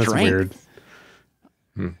need some strength.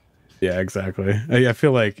 Yeah, exactly. I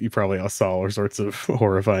feel like you probably saw all sorts of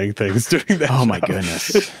horrifying things doing that. Oh my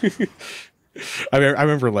goodness. I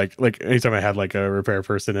remember like anytime I had like a repair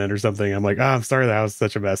person in or something, I'm like, I'm sorry the house is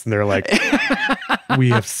such a mess. And they're like, we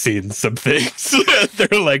have seen some things.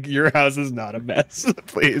 They're like, your house is not a mess,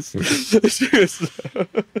 please.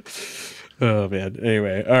 Oh man.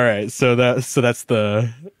 Anyway, all right. So that's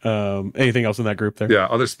the anything else in that group there? Yeah,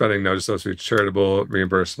 other spending now just supposed to be charitable,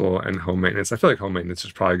 reimbursable, and home maintenance. I feel like home maintenance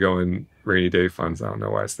should probably go in rainy day funds. I don't know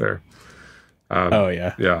why it's there.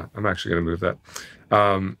 Yeah, I'm actually gonna move that.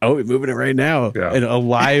 We're moving it right now. Yeah. And a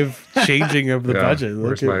live changing of the budget.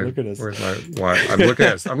 Look at us. Where's my why? I'm looking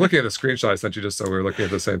at the screenshot I sent you just so we're looking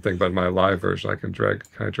at the same thing, but in my live version I can drag.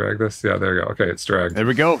 Can I drag this? Yeah, there you go. Okay, it's dragged. There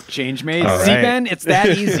we go. Change made. See, Ben, it's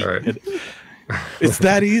that easy. All right. It's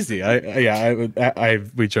that easy.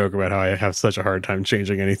 We joke about how I have such a hard time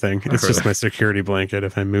changing anything. It's just my security blanket.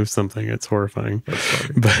 If I move something, it's horrifying.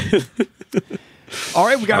 But all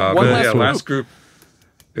right, we got one last group.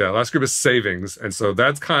 Last group is savings, and so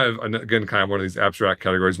that's kind of one of these abstract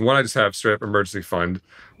categories. One, I just have straight up emergency fund,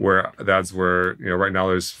 where right now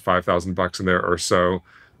there's $5,000 in there or so,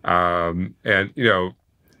 and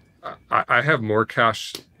I have more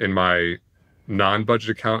cash in my non-budget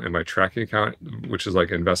account and my tracking account, which is like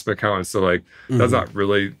investment account, and so that's not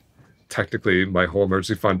really technically my whole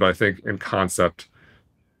emergency fund, but I think in concept,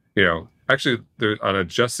 actually, on a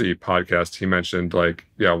Jesse podcast, he mentioned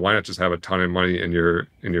why not just have a ton of money in your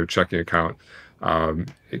checking account?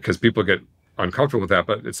 Because people get uncomfortable with that,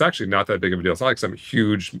 but it's actually not that big of a deal. It's not like some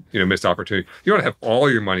huge missed opportunity. You want to have all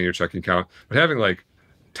your money in your checking account, but having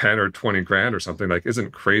 10 or 20 grand or something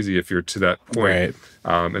isn't crazy if you're to that point. Right.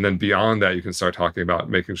 And then beyond that, you can start talking about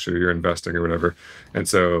making sure you're investing or whatever. And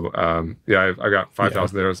so, I got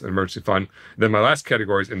 $5,000 there as an emergency fund. Then my last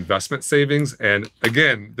category is investment savings. And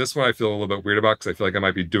again, this one I feel a little bit weird about because I feel like I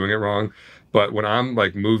might be doing it wrong. But when I'm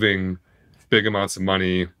moving big amounts of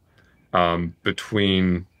money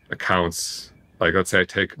between accounts, let's say I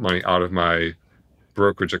take money out of my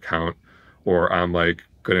brokerage account, or I'm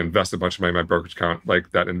going to invest a bunch of money in my brokerage account,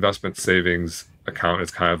 that investment savings account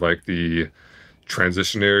is kind of like the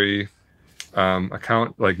transitionary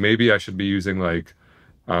account. Maybe I should be using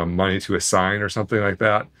money to assign or something like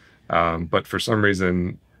that. But for some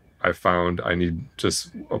reason, I found I need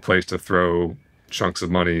just a place to throw chunks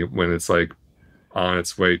of money when it's on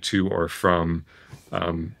its way to or from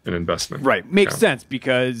an investment. Right. Makes account. sense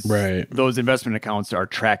because Right. those investment accounts are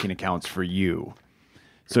tracking accounts for you.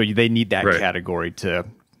 So they need that Right. category to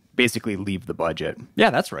basically leave the budget. Yeah,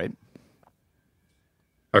 that's right.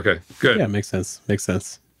 Okay, good. Yeah, makes sense. Makes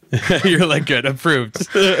sense. You're like, good, approved.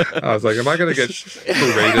 I was like, am I going to get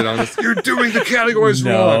berated on this? You're doing the categories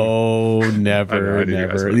wrong. No, never, I knew you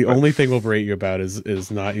guys never. would, The but- only thing we'll berate you about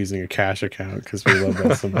is not using a cash account because we love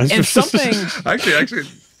that so much. And something Actually,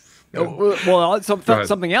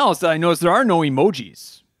 something else that I noticed, there are no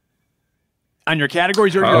emojis on your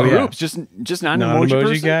categories or your Oh, yeah. groups. Just not an emoji non-emoji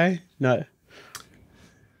person? guy. Not.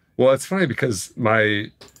 well, it's funny because my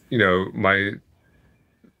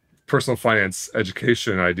personal finance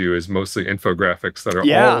education I do is mostly infographics that are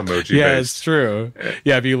Yeah. all emoji Yeah, based. it's true.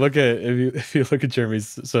 Yeah, if you look at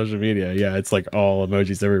Jeremy's social media, yeah, it's like all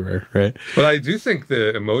emojis everywhere, right? But I do think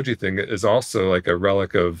the emoji thing is also like a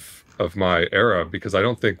relic of my era because I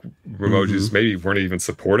don't think emojis maybe weren't even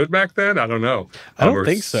supported back then. I don't know. I don't Or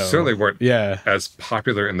think so. Certainly weren't Yeah. as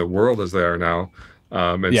popular in the world as they are now.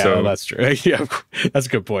 And Yeah, so that's true. Yeah, that's a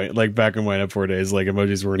good point. Like back in YNAB'er days, like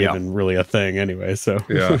emojis weren't Yeah. even really a thing anyway, so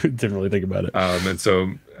Yeah. didn't really think about it. and so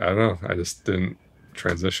I don't know. I just didn't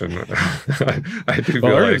transition. I do Well, feel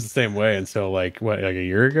Ernie like was the same way until like what, like a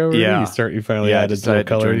year ago. Really? Yeah. You finally Yeah, I added some decided to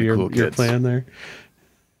color join to the your, cool your kids. plan there.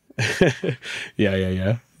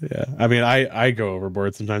 Yeah. I mean, I go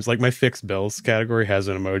overboard sometimes. Like my fixed bills category has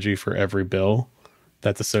an emoji for every bill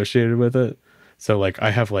that's associated with it. So like I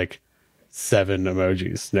have like 7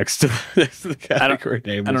 emojis next to the category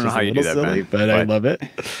name. I don't which know is how a you do little that, silly, man. but I love it.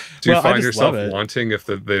 do you Well, I find just yourself love it. wanting if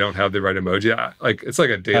they don't have the right emoji? Like it's like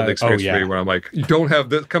a daily experience for yeah. me where I'm like, you don't have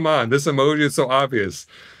this. Come on, this emoji is so obvious.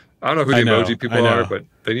 I don't know who the I know, emoji people I know. are, but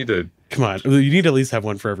they need to. Come on, you need to at least have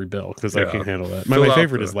one for every bill because I Yeah. can't handle that. Fill My out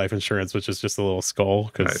favorite the- is life insurance, which is just a little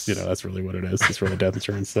skull because Nice. that's really what it is. It's really death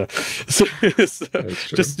insurance. So, That's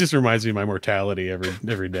true. just reminds me of my mortality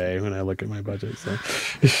every day when I look at my budget. So,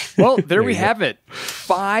 Well, there we you go. have it.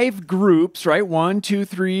 5 groups, right? 1, 2,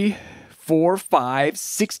 3, 4, 5,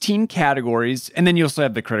 16 categories. And then you also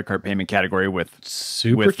have the credit card payment category with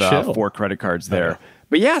super chill. 4 credit cards there.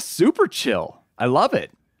 But yeah, super chill. I love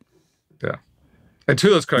it. Yeah. And 2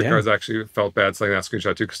 of those credit Yeah. cards actually felt bad sending that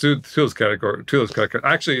screenshot too, because two of those credit cards.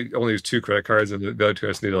 I actually only use 2 credit cards, and the other 2 I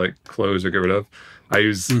just need to like close or get rid of. I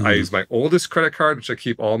use my oldest credit card, which I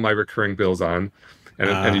keep all my recurring bills on,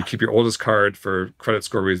 and you keep your oldest card for credit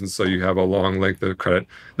score reasons, so you have a long length of credit.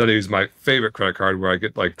 Then I use my favorite credit card, where I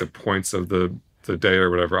get like the points of the day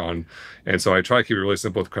or whatever on, and so I try to keep it really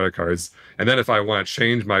simple with credit cards. And then if I want to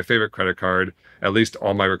change my favorite credit card, at least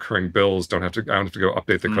all my recurring bills I don't have to go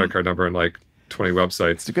update the credit card number in like 20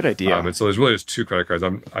 websites. It's a good idea. And so there's really just 2 credit cards.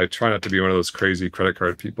 I try not to be one of those crazy credit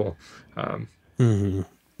card people.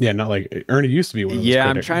 Yeah, not like Ernie used to be one of those Yeah,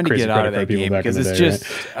 I'm credit- trying to crazy get out of credit that card people game back in because the it's day,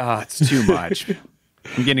 just, right? it's too much.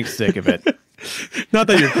 I'm getting sick of it. Not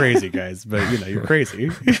that you're crazy, guys, but you're crazy.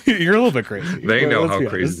 You're a little bit crazy. They know Let's how be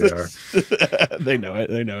crazy they are. honest. They know it.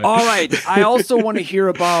 They know it. All right. I also want to hear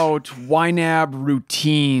about YNAB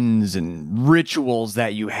routines and rituals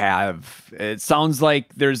that you have. It sounds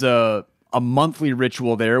like there's a monthly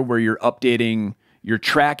ritual there where you're updating your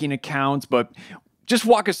tracking accounts, but just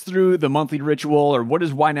walk us through the monthly ritual, or what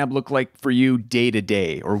does YNAB look like for you day to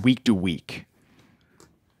day or week to week?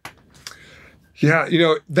 Yeah,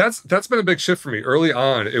 that's been a big shift for me. Early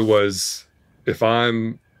on, it was if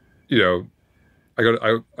I'm,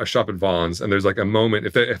 I shop at Vaughn's, and there's like a moment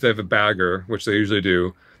if they have a bagger, which they usually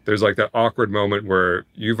do. There's like that awkward moment where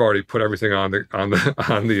you've already put everything on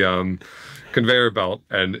the conveyor belt,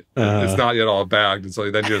 and it's not yet all bagged, and so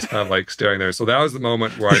then you're just kind of like staring there. So that was the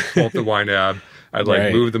moment where I pulled up the YNAB. I'd like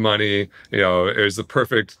Right. move the money. It was the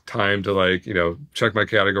perfect time to like check my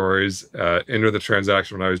categories, enter the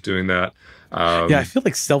transaction when I was doing that. Yeah, I feel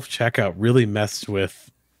like self checkout really messed with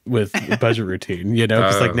the budget routine,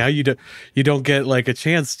 because like now you don't get like a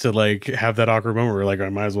chance to like have that awkward moment where like I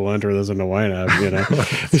might as well enter this into YNAB,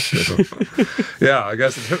 Yeah, I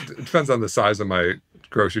guess it depends on the size of my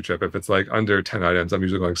grocery trip. If it's like under 10 items, I'm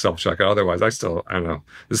usually going self checkout. Otherwise, I don't know.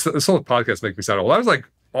 This whole podcast makes me sound old. I was like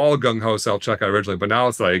all gung ho self checkout originally, but now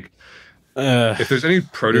it's like if there's any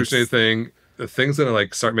produce or anything, the thing's gonna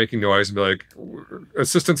like start making noise and be like,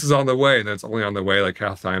 assistance is on the way, and then it's only on the way like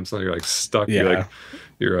half time, so you're like stuck. Yeah.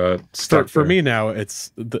 You're stuck. for there. me now,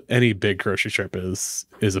 it's any big grocery trip is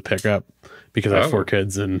a pickup because I have 4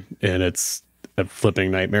 kids and it's a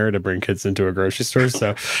flipping nightmare to bring kids into a grocery store.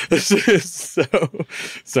 So,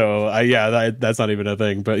 that's not even a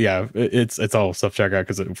thing. But yeah, it's all self checkout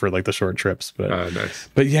because for like the short trips. But nice.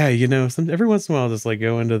 But yeah, every once in a while, just like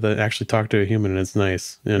go into actually talk to a human, and it's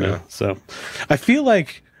nice, So I feel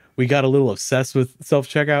like we got a little obsessed with self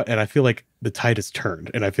checkout, and I feel like the tide has turned,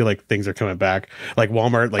 and I feel like things are coming back. Like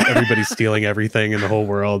Walmart, like everybody's stealing everything in the whole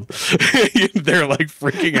world. They're like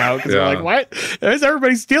freaking out because they're like, "What? Why is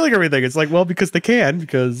everybody stealing everything?" It's like, well, because they can,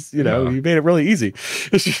 because you made it really easy.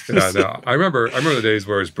 No, I remember the days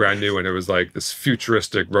where it was brand new and it was like this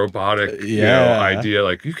futuristic robotic idea.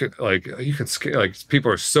 Like you can scale. Like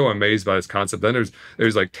people are so amazed by this concept. Then it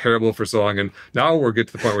was like terrible for so long, and now we're getting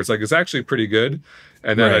to the point where it's like it's actually pretty good.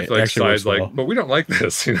 And then I feel like side's like, but we don't like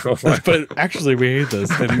this, But actually, we hate this,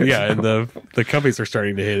 and the companies are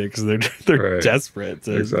starting to hate it because they're desperate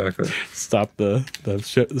to stop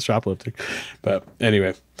the shoplifting. But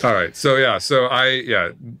anyway, all right. So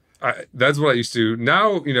that's what I used to.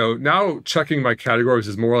 Now checking my categories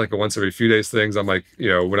is more like a once every few days things. I'm like,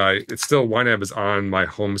 it's still YNAB is on my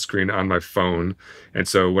home screen on my phone, and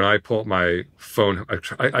so when I pull up my phone,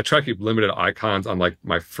 I try to keep limited icons on like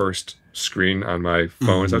my first screen on my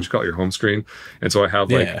phone. Is that what you call it, your home screen? And so I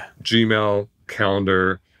have like Gmail,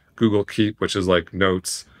 calendar, Google Keep, which is like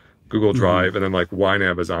notes, Google Drive, and then like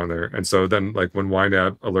YNAB is on there. And so then like when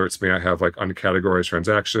YNAB alerts me, I have like uncategorized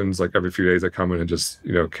transactions. Like every few days I come in and just,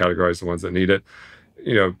 categorize the ones that need it,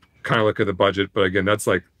 kind of look at the budget. But again, that's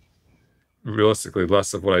like realistically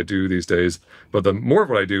less of what I do these days. But the more of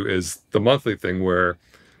what I do is the monthly thing where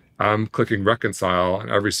I'm clicking reconcile on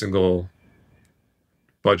every single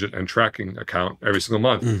budget and tracking account every single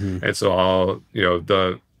month. And so I'll,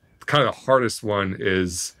 the kind of the hardest one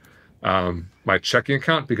is my checking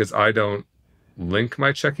account, because I don't link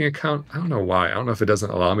my checking account. I don't know why. I don't know if it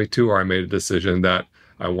doesn't allow me to, or I made a decision that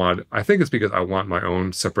I think it's because I want my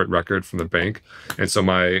own separate record from the bank. And so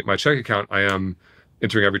my checking account, I am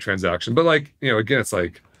entering every transaction, but like, again, it's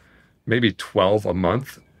like maybe 12 a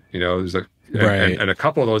month, there's like, and a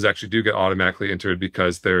couple of those actually do get automatically entered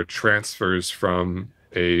because they're transfers from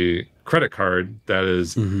a credit card that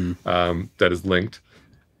is linked,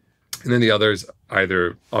 and then the others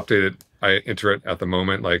either updated. I enter it at the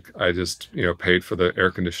moment, like I just paid for the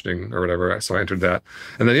air conditioning or whatever, so I entered that,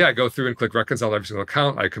 and then I go through and click reconcile every single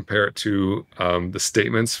account. I compare it to the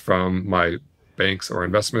statements from my banks or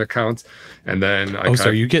investment accounts, and then so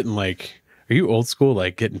are you getting like? Are you old school,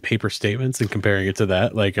 like getting paper statements and comparing it to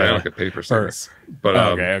that? Like I don't get paper statements, but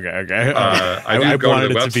okay. I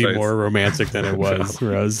wanted it to be more romantic than it was.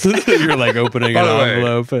 You're like opening an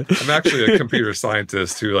envelope. I'm actually a computer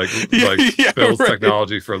scientist who builds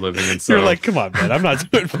technology for a living, and so you're like, come on, man, I'm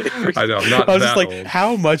not doing papers. I know, I'm not. I was that just like, old.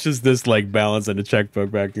 how much is this like balance in a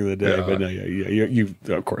checkbook back in the day? Yeah. But no, you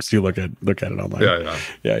of course you look at it online.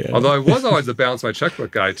 Yeah. Although I was always a balance my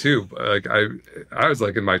checkbook guy too. Like I was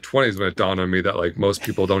like in my 20s when it dawned on me that like most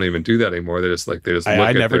people don't even do that anymore. They just look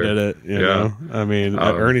I never did it. You know? I mean,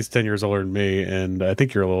 Ernie's 10 years older than me, and I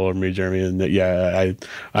think you're a little older than me, Jeremy. And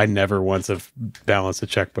I never once have balanced a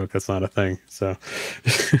checkbook. That's not a thing. So,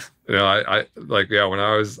 I when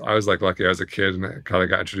I was like lucky. I was a kid and I kind of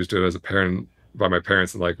got introduced to it as a parent by my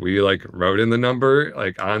parents, and like we like wrote in the number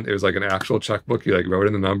like on it was like an actual checkbook. You like wrote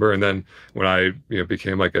in the number, and then when I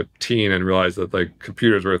became like a teen and realized that like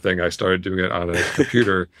computers were a thing, I started doing it on a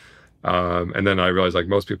computer. And then I realized like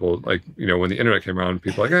most people like, when the internet came around,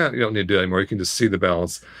 people like, you don't need to do that anymore. You can just see the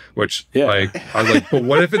balance, which like, I was like, but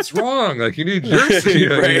what if it's wrong? Like you need your,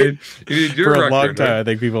 you need your for a record, long time. right? I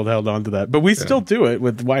think people held on to that, but we still do it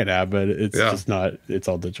with YNAB, but it's just not, it's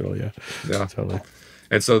all digital. Yeah, totally.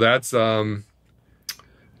 And so that's what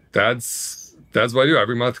I do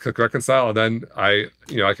every month. Click reconcile. And then I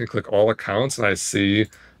can click all accounts and I see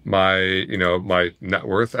my my net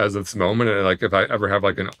worth as of this moment, and like if I ever have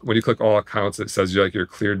like when you click all accounts, it says you like your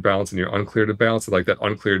cleared balance and your uncleared balance, and like that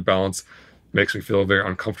uncleared balance makes me feel very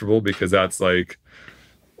uncomfortable because that's like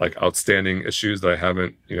outstanding issues that I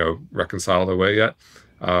haven't reconciled away yet.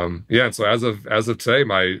 And so as of today,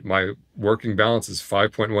 my working balance is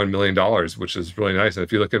 $5.1 million, which is really nice. And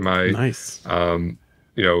if you look at my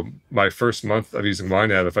my first month of using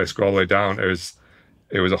YNAB, if I scroll all the way down, it was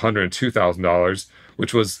 $102,000,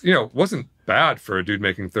 which was, wasn't bad for a dude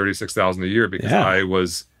making $36,000 a year, because I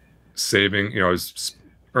was saving, I was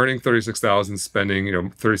earning $36,000, spending,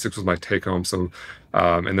 36 was my take home. So,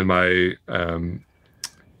 and then I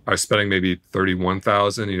was spending maybe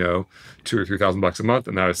 $31,000, $2,000 or $3,000 a month,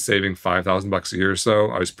 and I was saving $5,000 a year or so.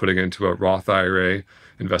 I was putting into a Roth IRA,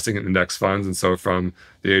 investing in index funds, and so from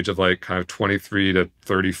the age of like kind of 23 to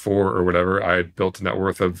 34 or whatever, I had built a net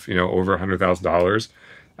worth of over $100,000.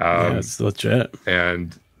 Yeah, it's legit.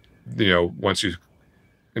 And, once you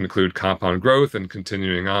include compound growth and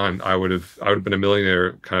continuing on, I would have been a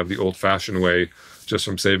millionaire kind of the old fashioned way, just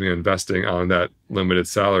from saving and investing on that limited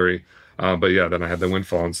salary. But yeah, then I had the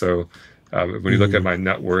windfall. And so when you look at my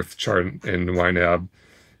net worth chart in YNAB,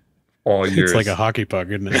 all years, it's like a hockey puck,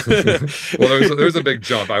 isn't it? Well, there was a big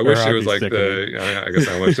jump. I wish it was like I guess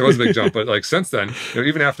I wish there was a big jump, but like since then,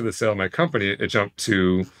 even after the sale of my company, it jumped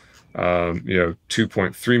to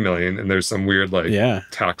 2.3 million, and there's some weird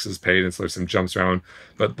taxes paid, and so there's some jumps around.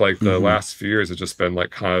 But like the last few years, it's just been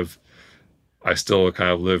like I still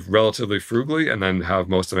kind of live relatively frugally and then have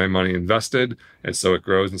most of my money invested. And so it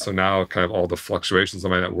grows. And so now kind of all the fluctuations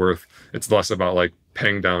of my net worth, it's less about like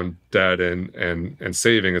paying down debt and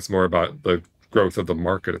saving. It's more about the growth of the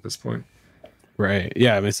market at this point. Right.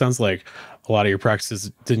 Yeah. I mean, it sounds like a lot of your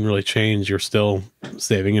practices didn't really change. You're still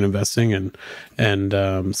saving and investing and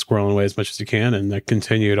squirreling away as much as you can. And that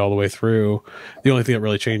continued all the way through. The only thing that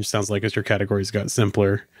really changed sounds like is your categories got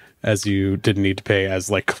simpler, as you didn't need to pay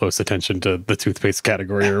as like close attention to the toothpaste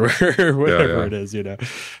category or whatever it is,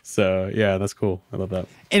 So yeah, that's cool. I love that.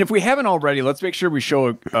 And if we haven't already, let's make sure we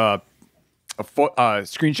show a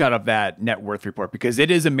screenshot of that net worth report, because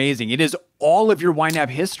it is amazing. It is all of your YNAB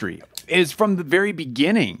history. It is from the very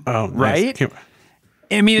beginning, right? Nice.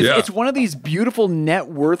 I mean, it's one of these beautiful net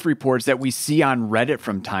worth reports that we see on Reddit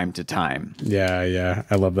from time to time. Yeah,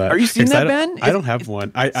 I love that. Are you seeing that, Ben? I don't have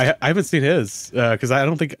one. I haven't seen his because I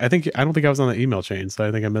don't think I was on the email chain, so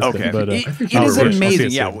I think I missed it. But it is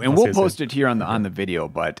amazing, and we'll post it here on the video.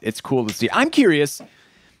 But it's cool to see. I'm curious.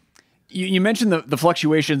 You mentioned the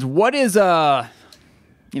fluctuations. What is an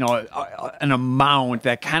amount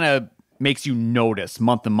that kind of makes you notice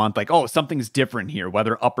month to month, like, oh, something's different here,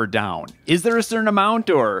 whether up or down? Is there a certain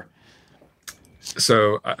amount, or?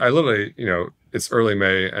 So I literally, it's early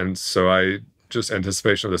May, and so I just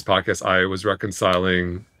anticipation of this podcast, I was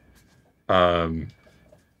reconciling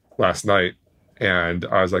last night, and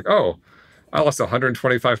I was like, oh, I lost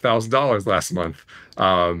 $125,000 last month.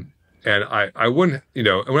 And I wouldn't, and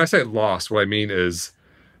when I say lost, what I mean is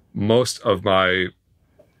most of my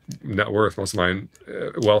net worth, most of my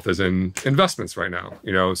wealth is in investments right now,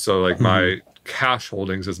 so like my cash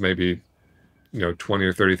holdings is maybe, $20,000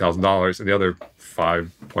 or $30,000, and the other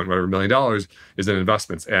 $5 million is in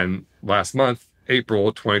investments. And last month,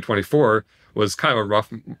 April 2024, was kind of a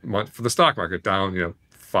rough month for the stock market, down,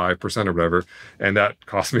 5% or whatever. And that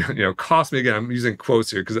cost me, again, I'm using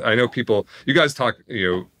quotes here because I know you guys talk,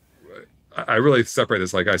 I really separate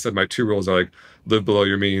this. Like I said, my two rules are like live below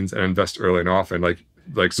your means and invest early and often.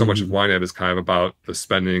 Like so much of YNAB is kind of about the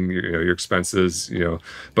spending, your expenses,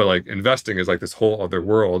 but like investing is like this whole other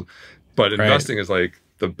world. But investing is like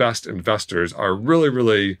the best investors are really,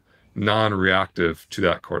 really non-reactive to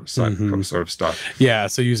that sort of stuff. Yeah.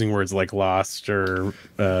 So using words like lost or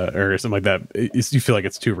something like that, you feel like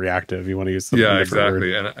it's too reactive. You want to use something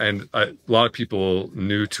exactly. Word. And a lot of people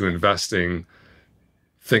new to investing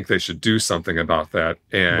think they should do something about that.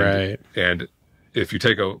 And if you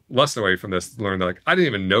take a lesson away from this, learn that like I didn't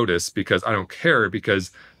even notice because I don't care,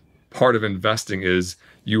 because part of investing is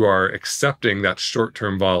you are accepting that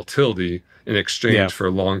short-term volatility in exchange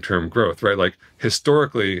for long-term growth, right? Like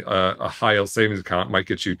historically, a high-yield savings account might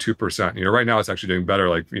get you 2%. Right now it's actually doing better,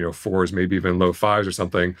 like 4s, maybe even low 5s or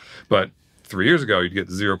something. But 3 years ago, you'd get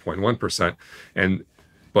 0.1%.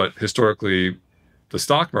 But historically, the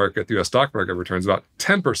stock market, the U.S. stock market returns about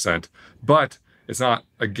 10%, but it's not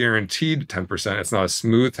a guaranteed 10%. It's not a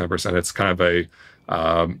smooth 10%. It's kind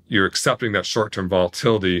of you're accepting that short-term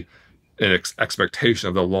volatility in expectation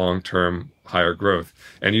of the long-term higher growth.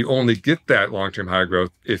 And you only get that long-term higher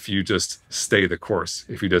growth if you just stay the course,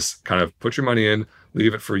 if you just kind of put your money in,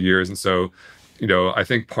 leave it for years. And so, I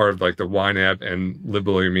think part of like the YNAB and live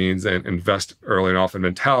below your means and invest early and often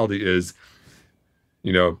mentality is,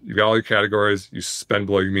 you've got all your categories, you spend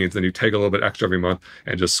below your means, then you take a little bit extra every month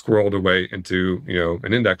and just squirrel it away into,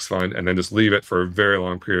 an index fund, and then just leave it for a very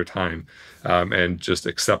long period of time. And just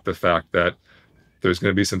accept the fact that there's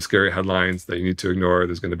going to be some scary headlines that you need to ignore.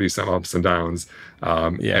 There's going to be some ups and downs.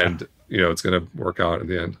 And, it's going to work out in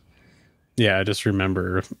the end. Yeah. Just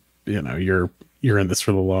remember, you're in this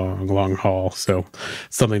for the long haul. So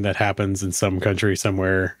something that happens in some country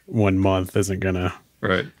somewhere 1 month isn't going to,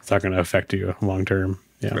 it's not going to affect you long term.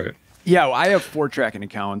 Yeah. Right. Yeah. Well, I have 4 tracking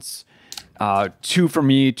accounts, 2 for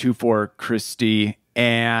me, 2 for Christy.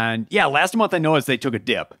 And yeah, last month I noticed they took a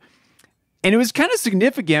dip, and it was kind of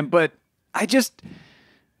significant, but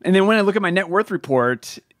and then when I look at my net worth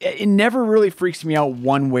report, it never really freaks me out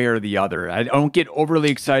one way or the other. I don't get overly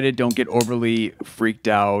excited, don't get overly freaked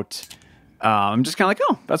out. I'm just kind of like,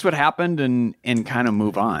 oh, that's what happened, and kind of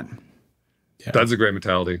move on. Yeah. That's a great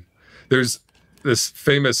mentality. There's this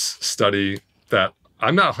famous study that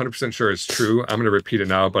I'm not 100% sure is true. I'm going to repeat it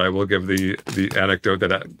now, but I will give the anecdote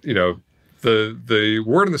that, you know, the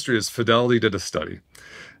word in the street is Fidelity did a study.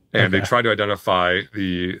 And they tried to identify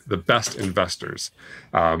the best investors,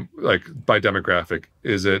 like by demographic.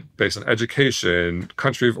 Is it based on education,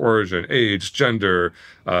 country of origin, age, gender,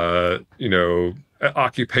 you know,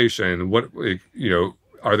 occupation? What, you know,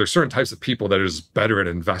 are there certain types of people that are just better at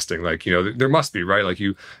investing? Like, you know, there must be, right? Like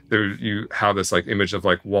you have this like image of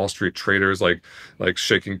like Wall Street traders, like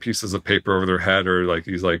shaking pieces of paper over their head, or like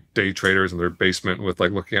these like day traders in their basement with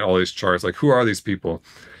like looking at all these charts. Like, who are these people?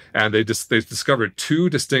 And they discovered two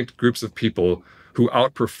distinct groups of people who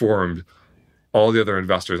outperformed all the other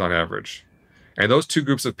investors on average. And those two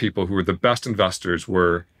groups of people who were the best investors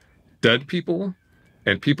were dead people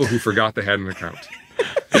and people who forgot they had an account.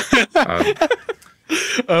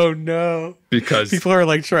 Oh no! Because people are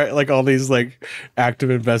like like all these like active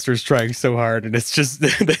investors trying so hard, and it's just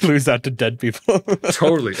they lose out to dead people.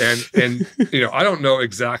 Totally, and you know, I don't know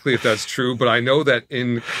exactly if that's true, but I know that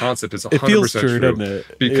in concept it's 100% it feels true, true. doesn't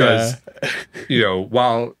it? Because you know,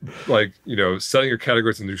 while like, you know, setting your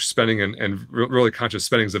categories and your spending and really conscious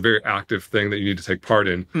spending is a very active thing that you need to take part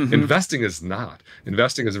in. Investing is not.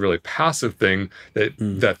 Investing is a really passive thing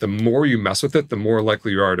that the more you mess with it, the more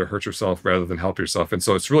likely you are to hurt yourself rather than help yourself. And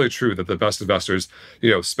so it's really true that the best investors,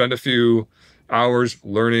 you know, spend a few hours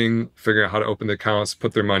learning, figuring out how to open the accounts,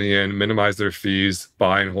 put their money in, minimize their fees,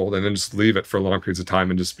 buy and hold, and then just leave it for long periods of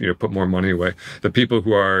time and just, you know, put more money away. The people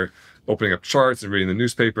who are opening up charts and reading the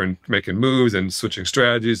newspaper and making moves and switching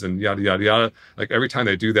strategies and yada, yada, yada, like every time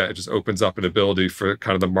they do that, it just opens up an ability for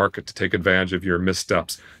kind of the market to take advantage of your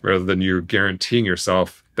missteps rather than you guaranteeing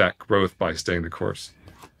yourself that growth by staying the course.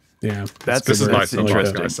 Yeah, this is my soapbox,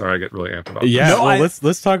 interesting. guys. Sorry, I get really amped about yeah. this. No, well,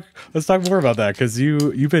 let's talk more about that, because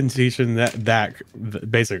you've been teaching that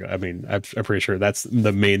basically. I mean, I'm pretty sure that's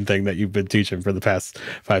the main thing that you've been teaching for the past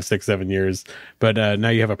 5, 6, 7 years. But now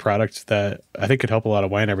you have a product that I think could help a lot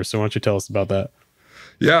of YNAB'ers. So why don't you tell us about that?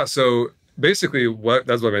 Yeah. So basically,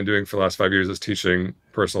 that's what I've been doing for the last 5 years is teaching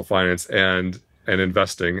personal finance and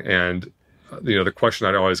investing. And you know, the question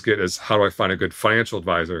I'd always get is, how do I find a good financial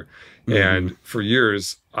advisor? And for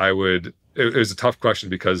years, it was a tough question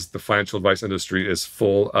because the financial advice industry is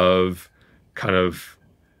full of kind of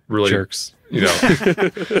really jerks. You know,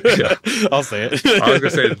 yeah. I'll say it. I was going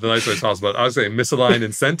to say it the nice way possible, but I was saying misaligned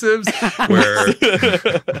incentives where,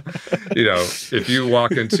 you know, if you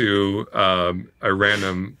walk into a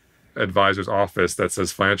random advisor's office that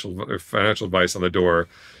says financial advice on the door,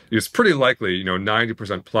 it's pretty likely, you know,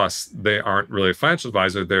 90% plus, they aren't really a financial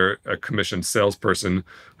advisor. They're a commissioned salesperson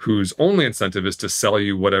whose only incentive is to sell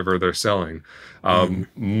you whatever they're selling.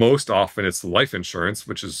 Most often it's life insurance,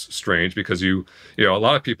 which is strange because you know, a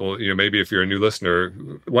lot of people, you know, maybe if you're a new listener,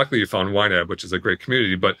 luckily you found YNAB, which is a great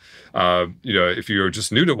community. But, you know, if you're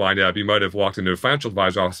just new to YNAB, you might have walked into a financial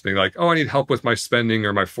advisor office being like, oh, I need help with my spending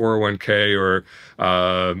or my 401k or,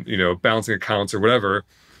 you know, balancing accounts or whatever.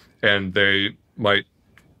 And they might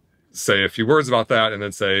say a few words about that and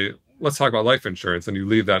then say, let's talk about life insurance. And you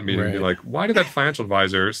leave that meeting and be like, why did that financial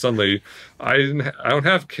advisor suddenly, I don't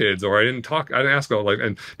have kids, or I didn't ask about life.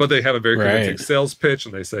 But they have a very convincing sales pitch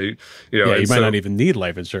and they say, you know, you might not even need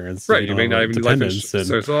life insurance. Right. You may not even need life insurance.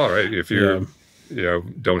 So it's all right. If you're, you know,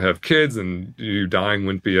 don't have kids and you dying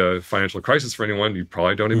wouldn't be a financial crisis for anyone, you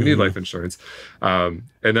probably don't even need life insurance. And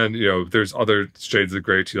then, you know, there's other shades of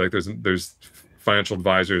gray too. Like there's financial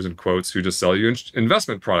advisors and quotes who just sell you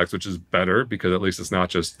investment products, which is better because at least it's not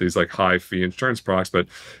just these like high fee insurance products, but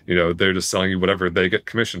you know, they're just selling you whatever they get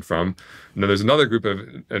commission from. And then there's another group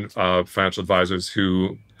of financial advisors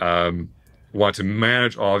who want to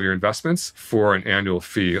manage all of your investments for an annual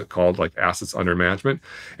fee called like assets under management.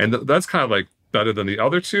 And that's kind of like better than the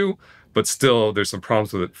other two, but still there's some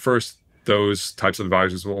problems with it. First, those types of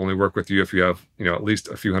advisors will only work with you if you have, you know, at least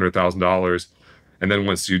a few $100,000. And then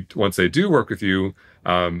once they do work with you,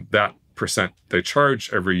 that percent they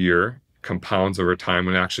charge every year compounds over time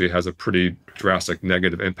and actually has a pretty drastic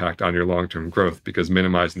negative impact on your long-term growth because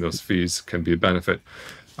minimizing those fees can be a benefit.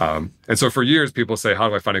 And so for years, people say, how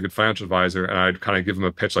do I find a good financial advisor? And I'd kind of give them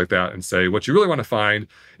a pitch like that and say, what you really want to find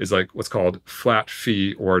is like what's called flat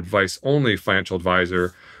fee or advice-only financial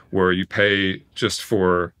advisor, where you pay just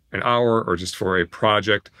for an hour or just for a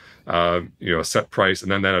project, you know, a set price,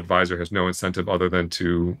 and then that advisor has no incentive other than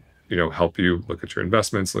to, you know, help you look at your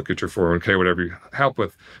investments, look at your 401k, whatever you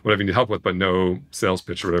need help with, but no sales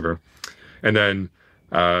pitch or whatever. And then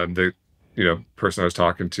the, you know, person I was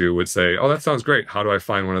talking to would say, oh, that sounds great. How do I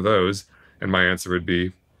find one of those? And my answer would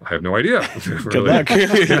be, I have no idea. Good luck.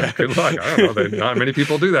 Yeah, good luck. I don't know. Not many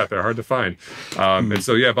people do that. They're hard to find. And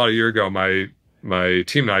so, yeah, about a year ago, my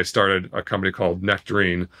team and I started a company called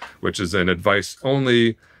Nectarine, which is an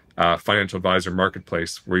advice-only financial advisor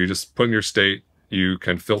marketplace where you just put in your state, you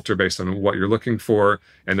can filter based on what you're looking for,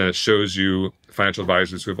 and then it shows you financial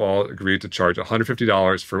advisors who have all agreed to charge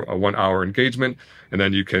 $150 for a 1-hour engagement. And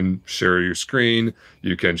then you can share your screen,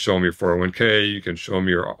 you can show them your 401k, you can show them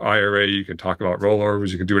your IRA, you can talk about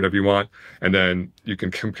rollovers, you can do whatever you want. And then you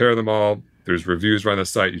can compare them all. There's reviews right on the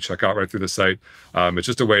site. You check out right through the site. It's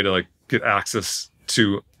just a way to like get access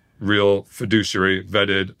to real fiduciary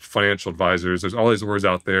vetted financial advisors. There's all these words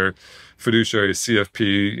out there, fiduciary,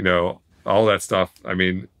 CFP, you know, all that stuff. I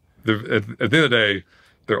mean, at the end of the day,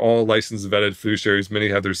 they're all licensed, vetted fiduciaries. Many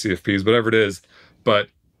have their CFPs, whatever it is, but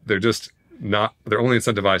they're just not, they're only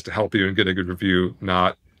incentivized to help you and get a good review,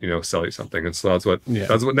 not, you know, sell you something. And so that's what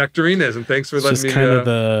Nectarine is. And thanks for letting me just kind of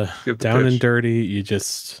the down and dirty. You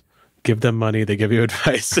just give them money, they give you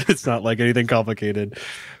advice. It's not like anything complicated.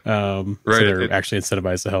 So they're actually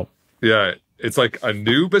incentivized to help. Yeah. It's like a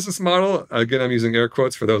new business model. Again, I'm using air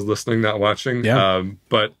quotes for those listening, not watching. Yeah.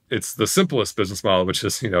 But it's the simplest business model, which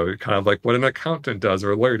is, you know, kind of like what an accountant does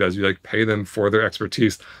or a lawyer does. You like pay them for their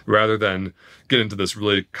expertise rather than get into this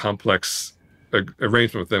really complex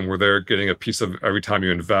arrangement with them where they're getting a piece of every time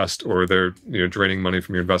you invest, or they're, you know, draining money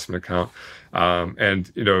from your investment account.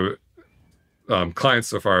 And, you know, clients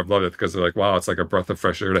so far have loved it because they're like, wow, it's like a breath of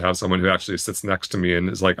fresh air to have someone who actually sits next to me and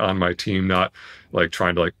is like on my team, not like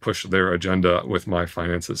trying to like push their agenda with my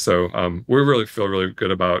finances. So we really feel really good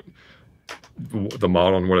about the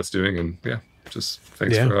model and what it's doing. And yeah, just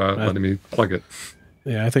thanks for letting me plug it.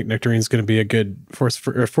 Yeah, I think Nectarine is going to be a good force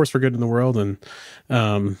for good in the world, and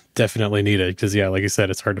definitely needed because, yeah, like you said,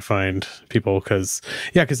 it's hard to find people because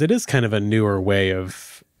it is kind of a newer way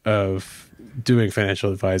of doing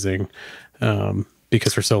financial advising.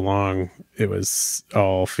 Because for so long it was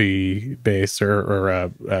all fee based or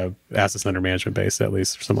assets under management based, at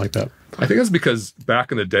least, or something like that. I think that's because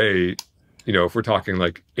back in the day, you know, if we're talking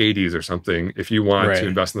like 80s or something, if you wanted to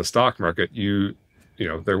invest in the stock market, you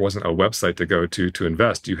know, there wasn't a website to go to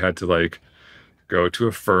invest. You had to like go to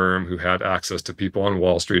a firm who had access to people on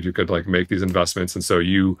Wall Street who could like make these investments. And so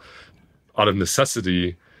you, out of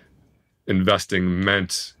necessity, investing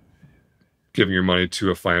meant giving your money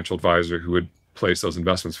to a financial advisor who would place those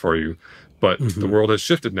investments for you. But the world has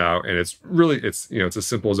shifted now, and it's you know, it's as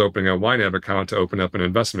simple as opening a YNAB account to open up an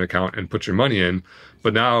investment account and put your money in.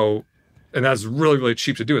 But now, and that's really, really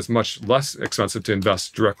cheap to do. It's much less expensive to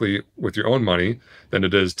invest directly with your own money than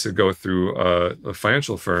it is to go through a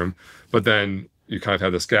financial firm. But then you kind of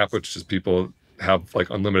have this gap, which is people have like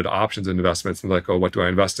unlimited options in investments and like, oh, what do I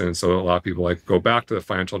invest in? And so a lot of people like go back to the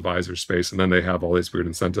financial advisor space, and then they have all these weird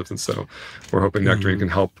incentives. And so we're hoping Nectarine can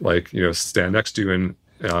help, like, you know, stand next to you and,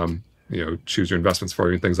 you know, choose your investments for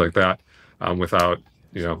you and things like that without,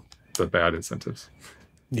 you know, the bad incentives.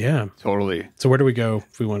 Yeah, totally. So where do we go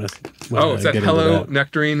if we want to? It's at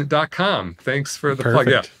hellonectarine.com. Thanks for the plug.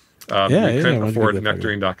 Yeah. We couldn't afford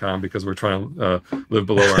nectarine.com because we're trying to live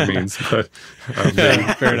below our means. But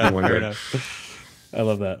fair enough. I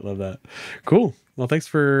love that. Cool. Well, thanks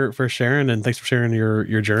for sharing, and thanks for sharing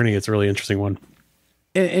your journey. It's a really interesting one.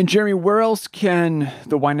 And Jeremy, where else can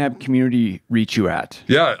the YNAB community reach you at?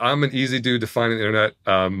 Yeah, I'm an easy dude to find on the internet.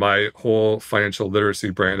 My whole financial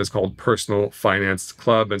literacy brand is called Personal Finance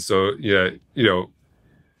Club. And so, yeah, you know,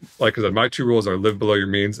 like I said, my 2 rules are live below your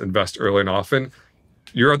means, invest early and often.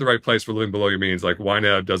 You're at the right place for living below your means. Like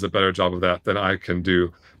YNAB does a better job of that than I can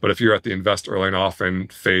do. But if you're at the invest early and often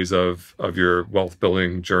phase of your wealth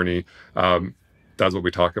building journey, that's what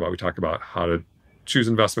we talk about. We talk about how to choose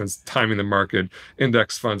investments, timing the market,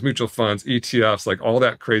 index funds, mutual funds, ETFs, like all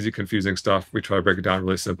that crazy confusing stuff. We try to break it down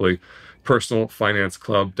really simply.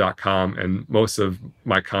 Personalfinanceclub.com. And most of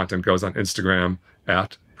my content goes on Instagram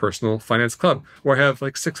at Personal Finance Club, where I have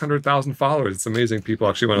like 600,000 followers. It's amazing. People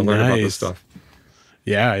actually want to learn about this stuff.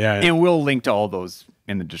 Yeah. And we'll link to all those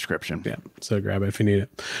in the description. Yeah. So grab it if you need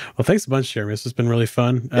it. Well, thanks a bunch, Jeremy. This has been really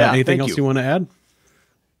fun. Yeah, anything else you want to add?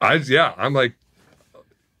 I'm like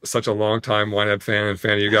such a long time YNAB fan and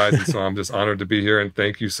fan of you guys. And so I'm just honored to be here, and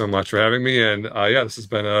thank you so much for having me. And this has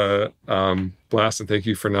been a blast, and thank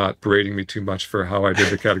you for not berating me too much for how I did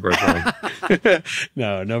the category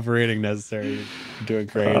wrong. No berating necessary. You're doing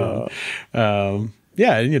great.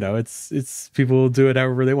 Yeah, you know, it's people do it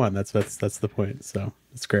however they want. That's the point. So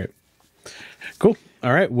it's great. Cool.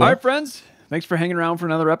 All right. Well, all right, friends. Thanks for hanging around for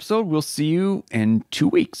another episode. We'll see you in 2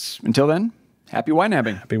 weeks. Until then, happy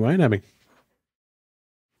YNABing. Happy YNABing.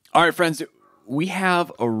 All right, friends. we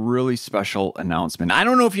have a really special announcement. I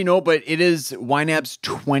don't know if you know, but it is YNAB's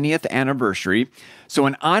 20th anniversary. So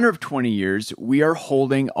in honor of 20 years, we are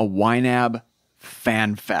holding a YNAB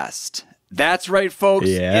Fan Fest. That's right, folks.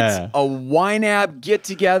 Yeah. It's a YNAB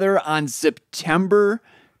get-together on September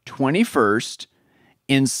 21st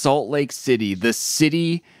in Salt Lake City, the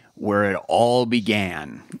city where it all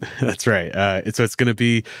began. That's right. It's going to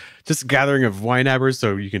be just a gathering of YNAB'ers,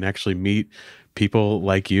 so you can actually meet people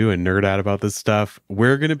like you and nerd out about this stuff.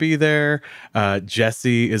 We're going to be there.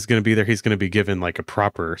 Jesse is going to be there. He's going to be given like a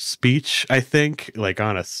proper speech, I think, like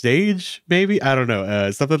on a stage, maybe. I don't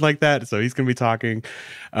know, something like that. So he's going to be talking.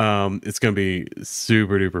 It's going to be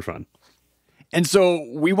super duper fun. And so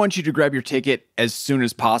we want you to grab your ticket as soon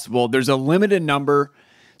as possible. There's a limited number,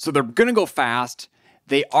 so they're going to go fast.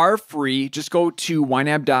 They are free. Just go to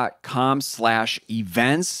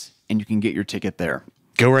ynab.com/events and you can get your ticket there.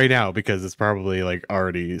 Go right now because it's probably like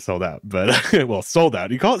already sold out. But well, sold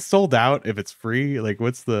out. You call it sold out if it's free? Like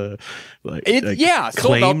what's the like? Yeah,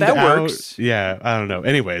 sold out. That works. Yeah, I don't know.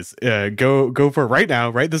 Anyways, go for it right now,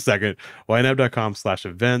 right this second.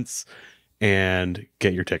 ynab.com/events and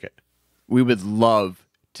get your ticket. We would love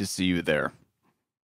to see you there.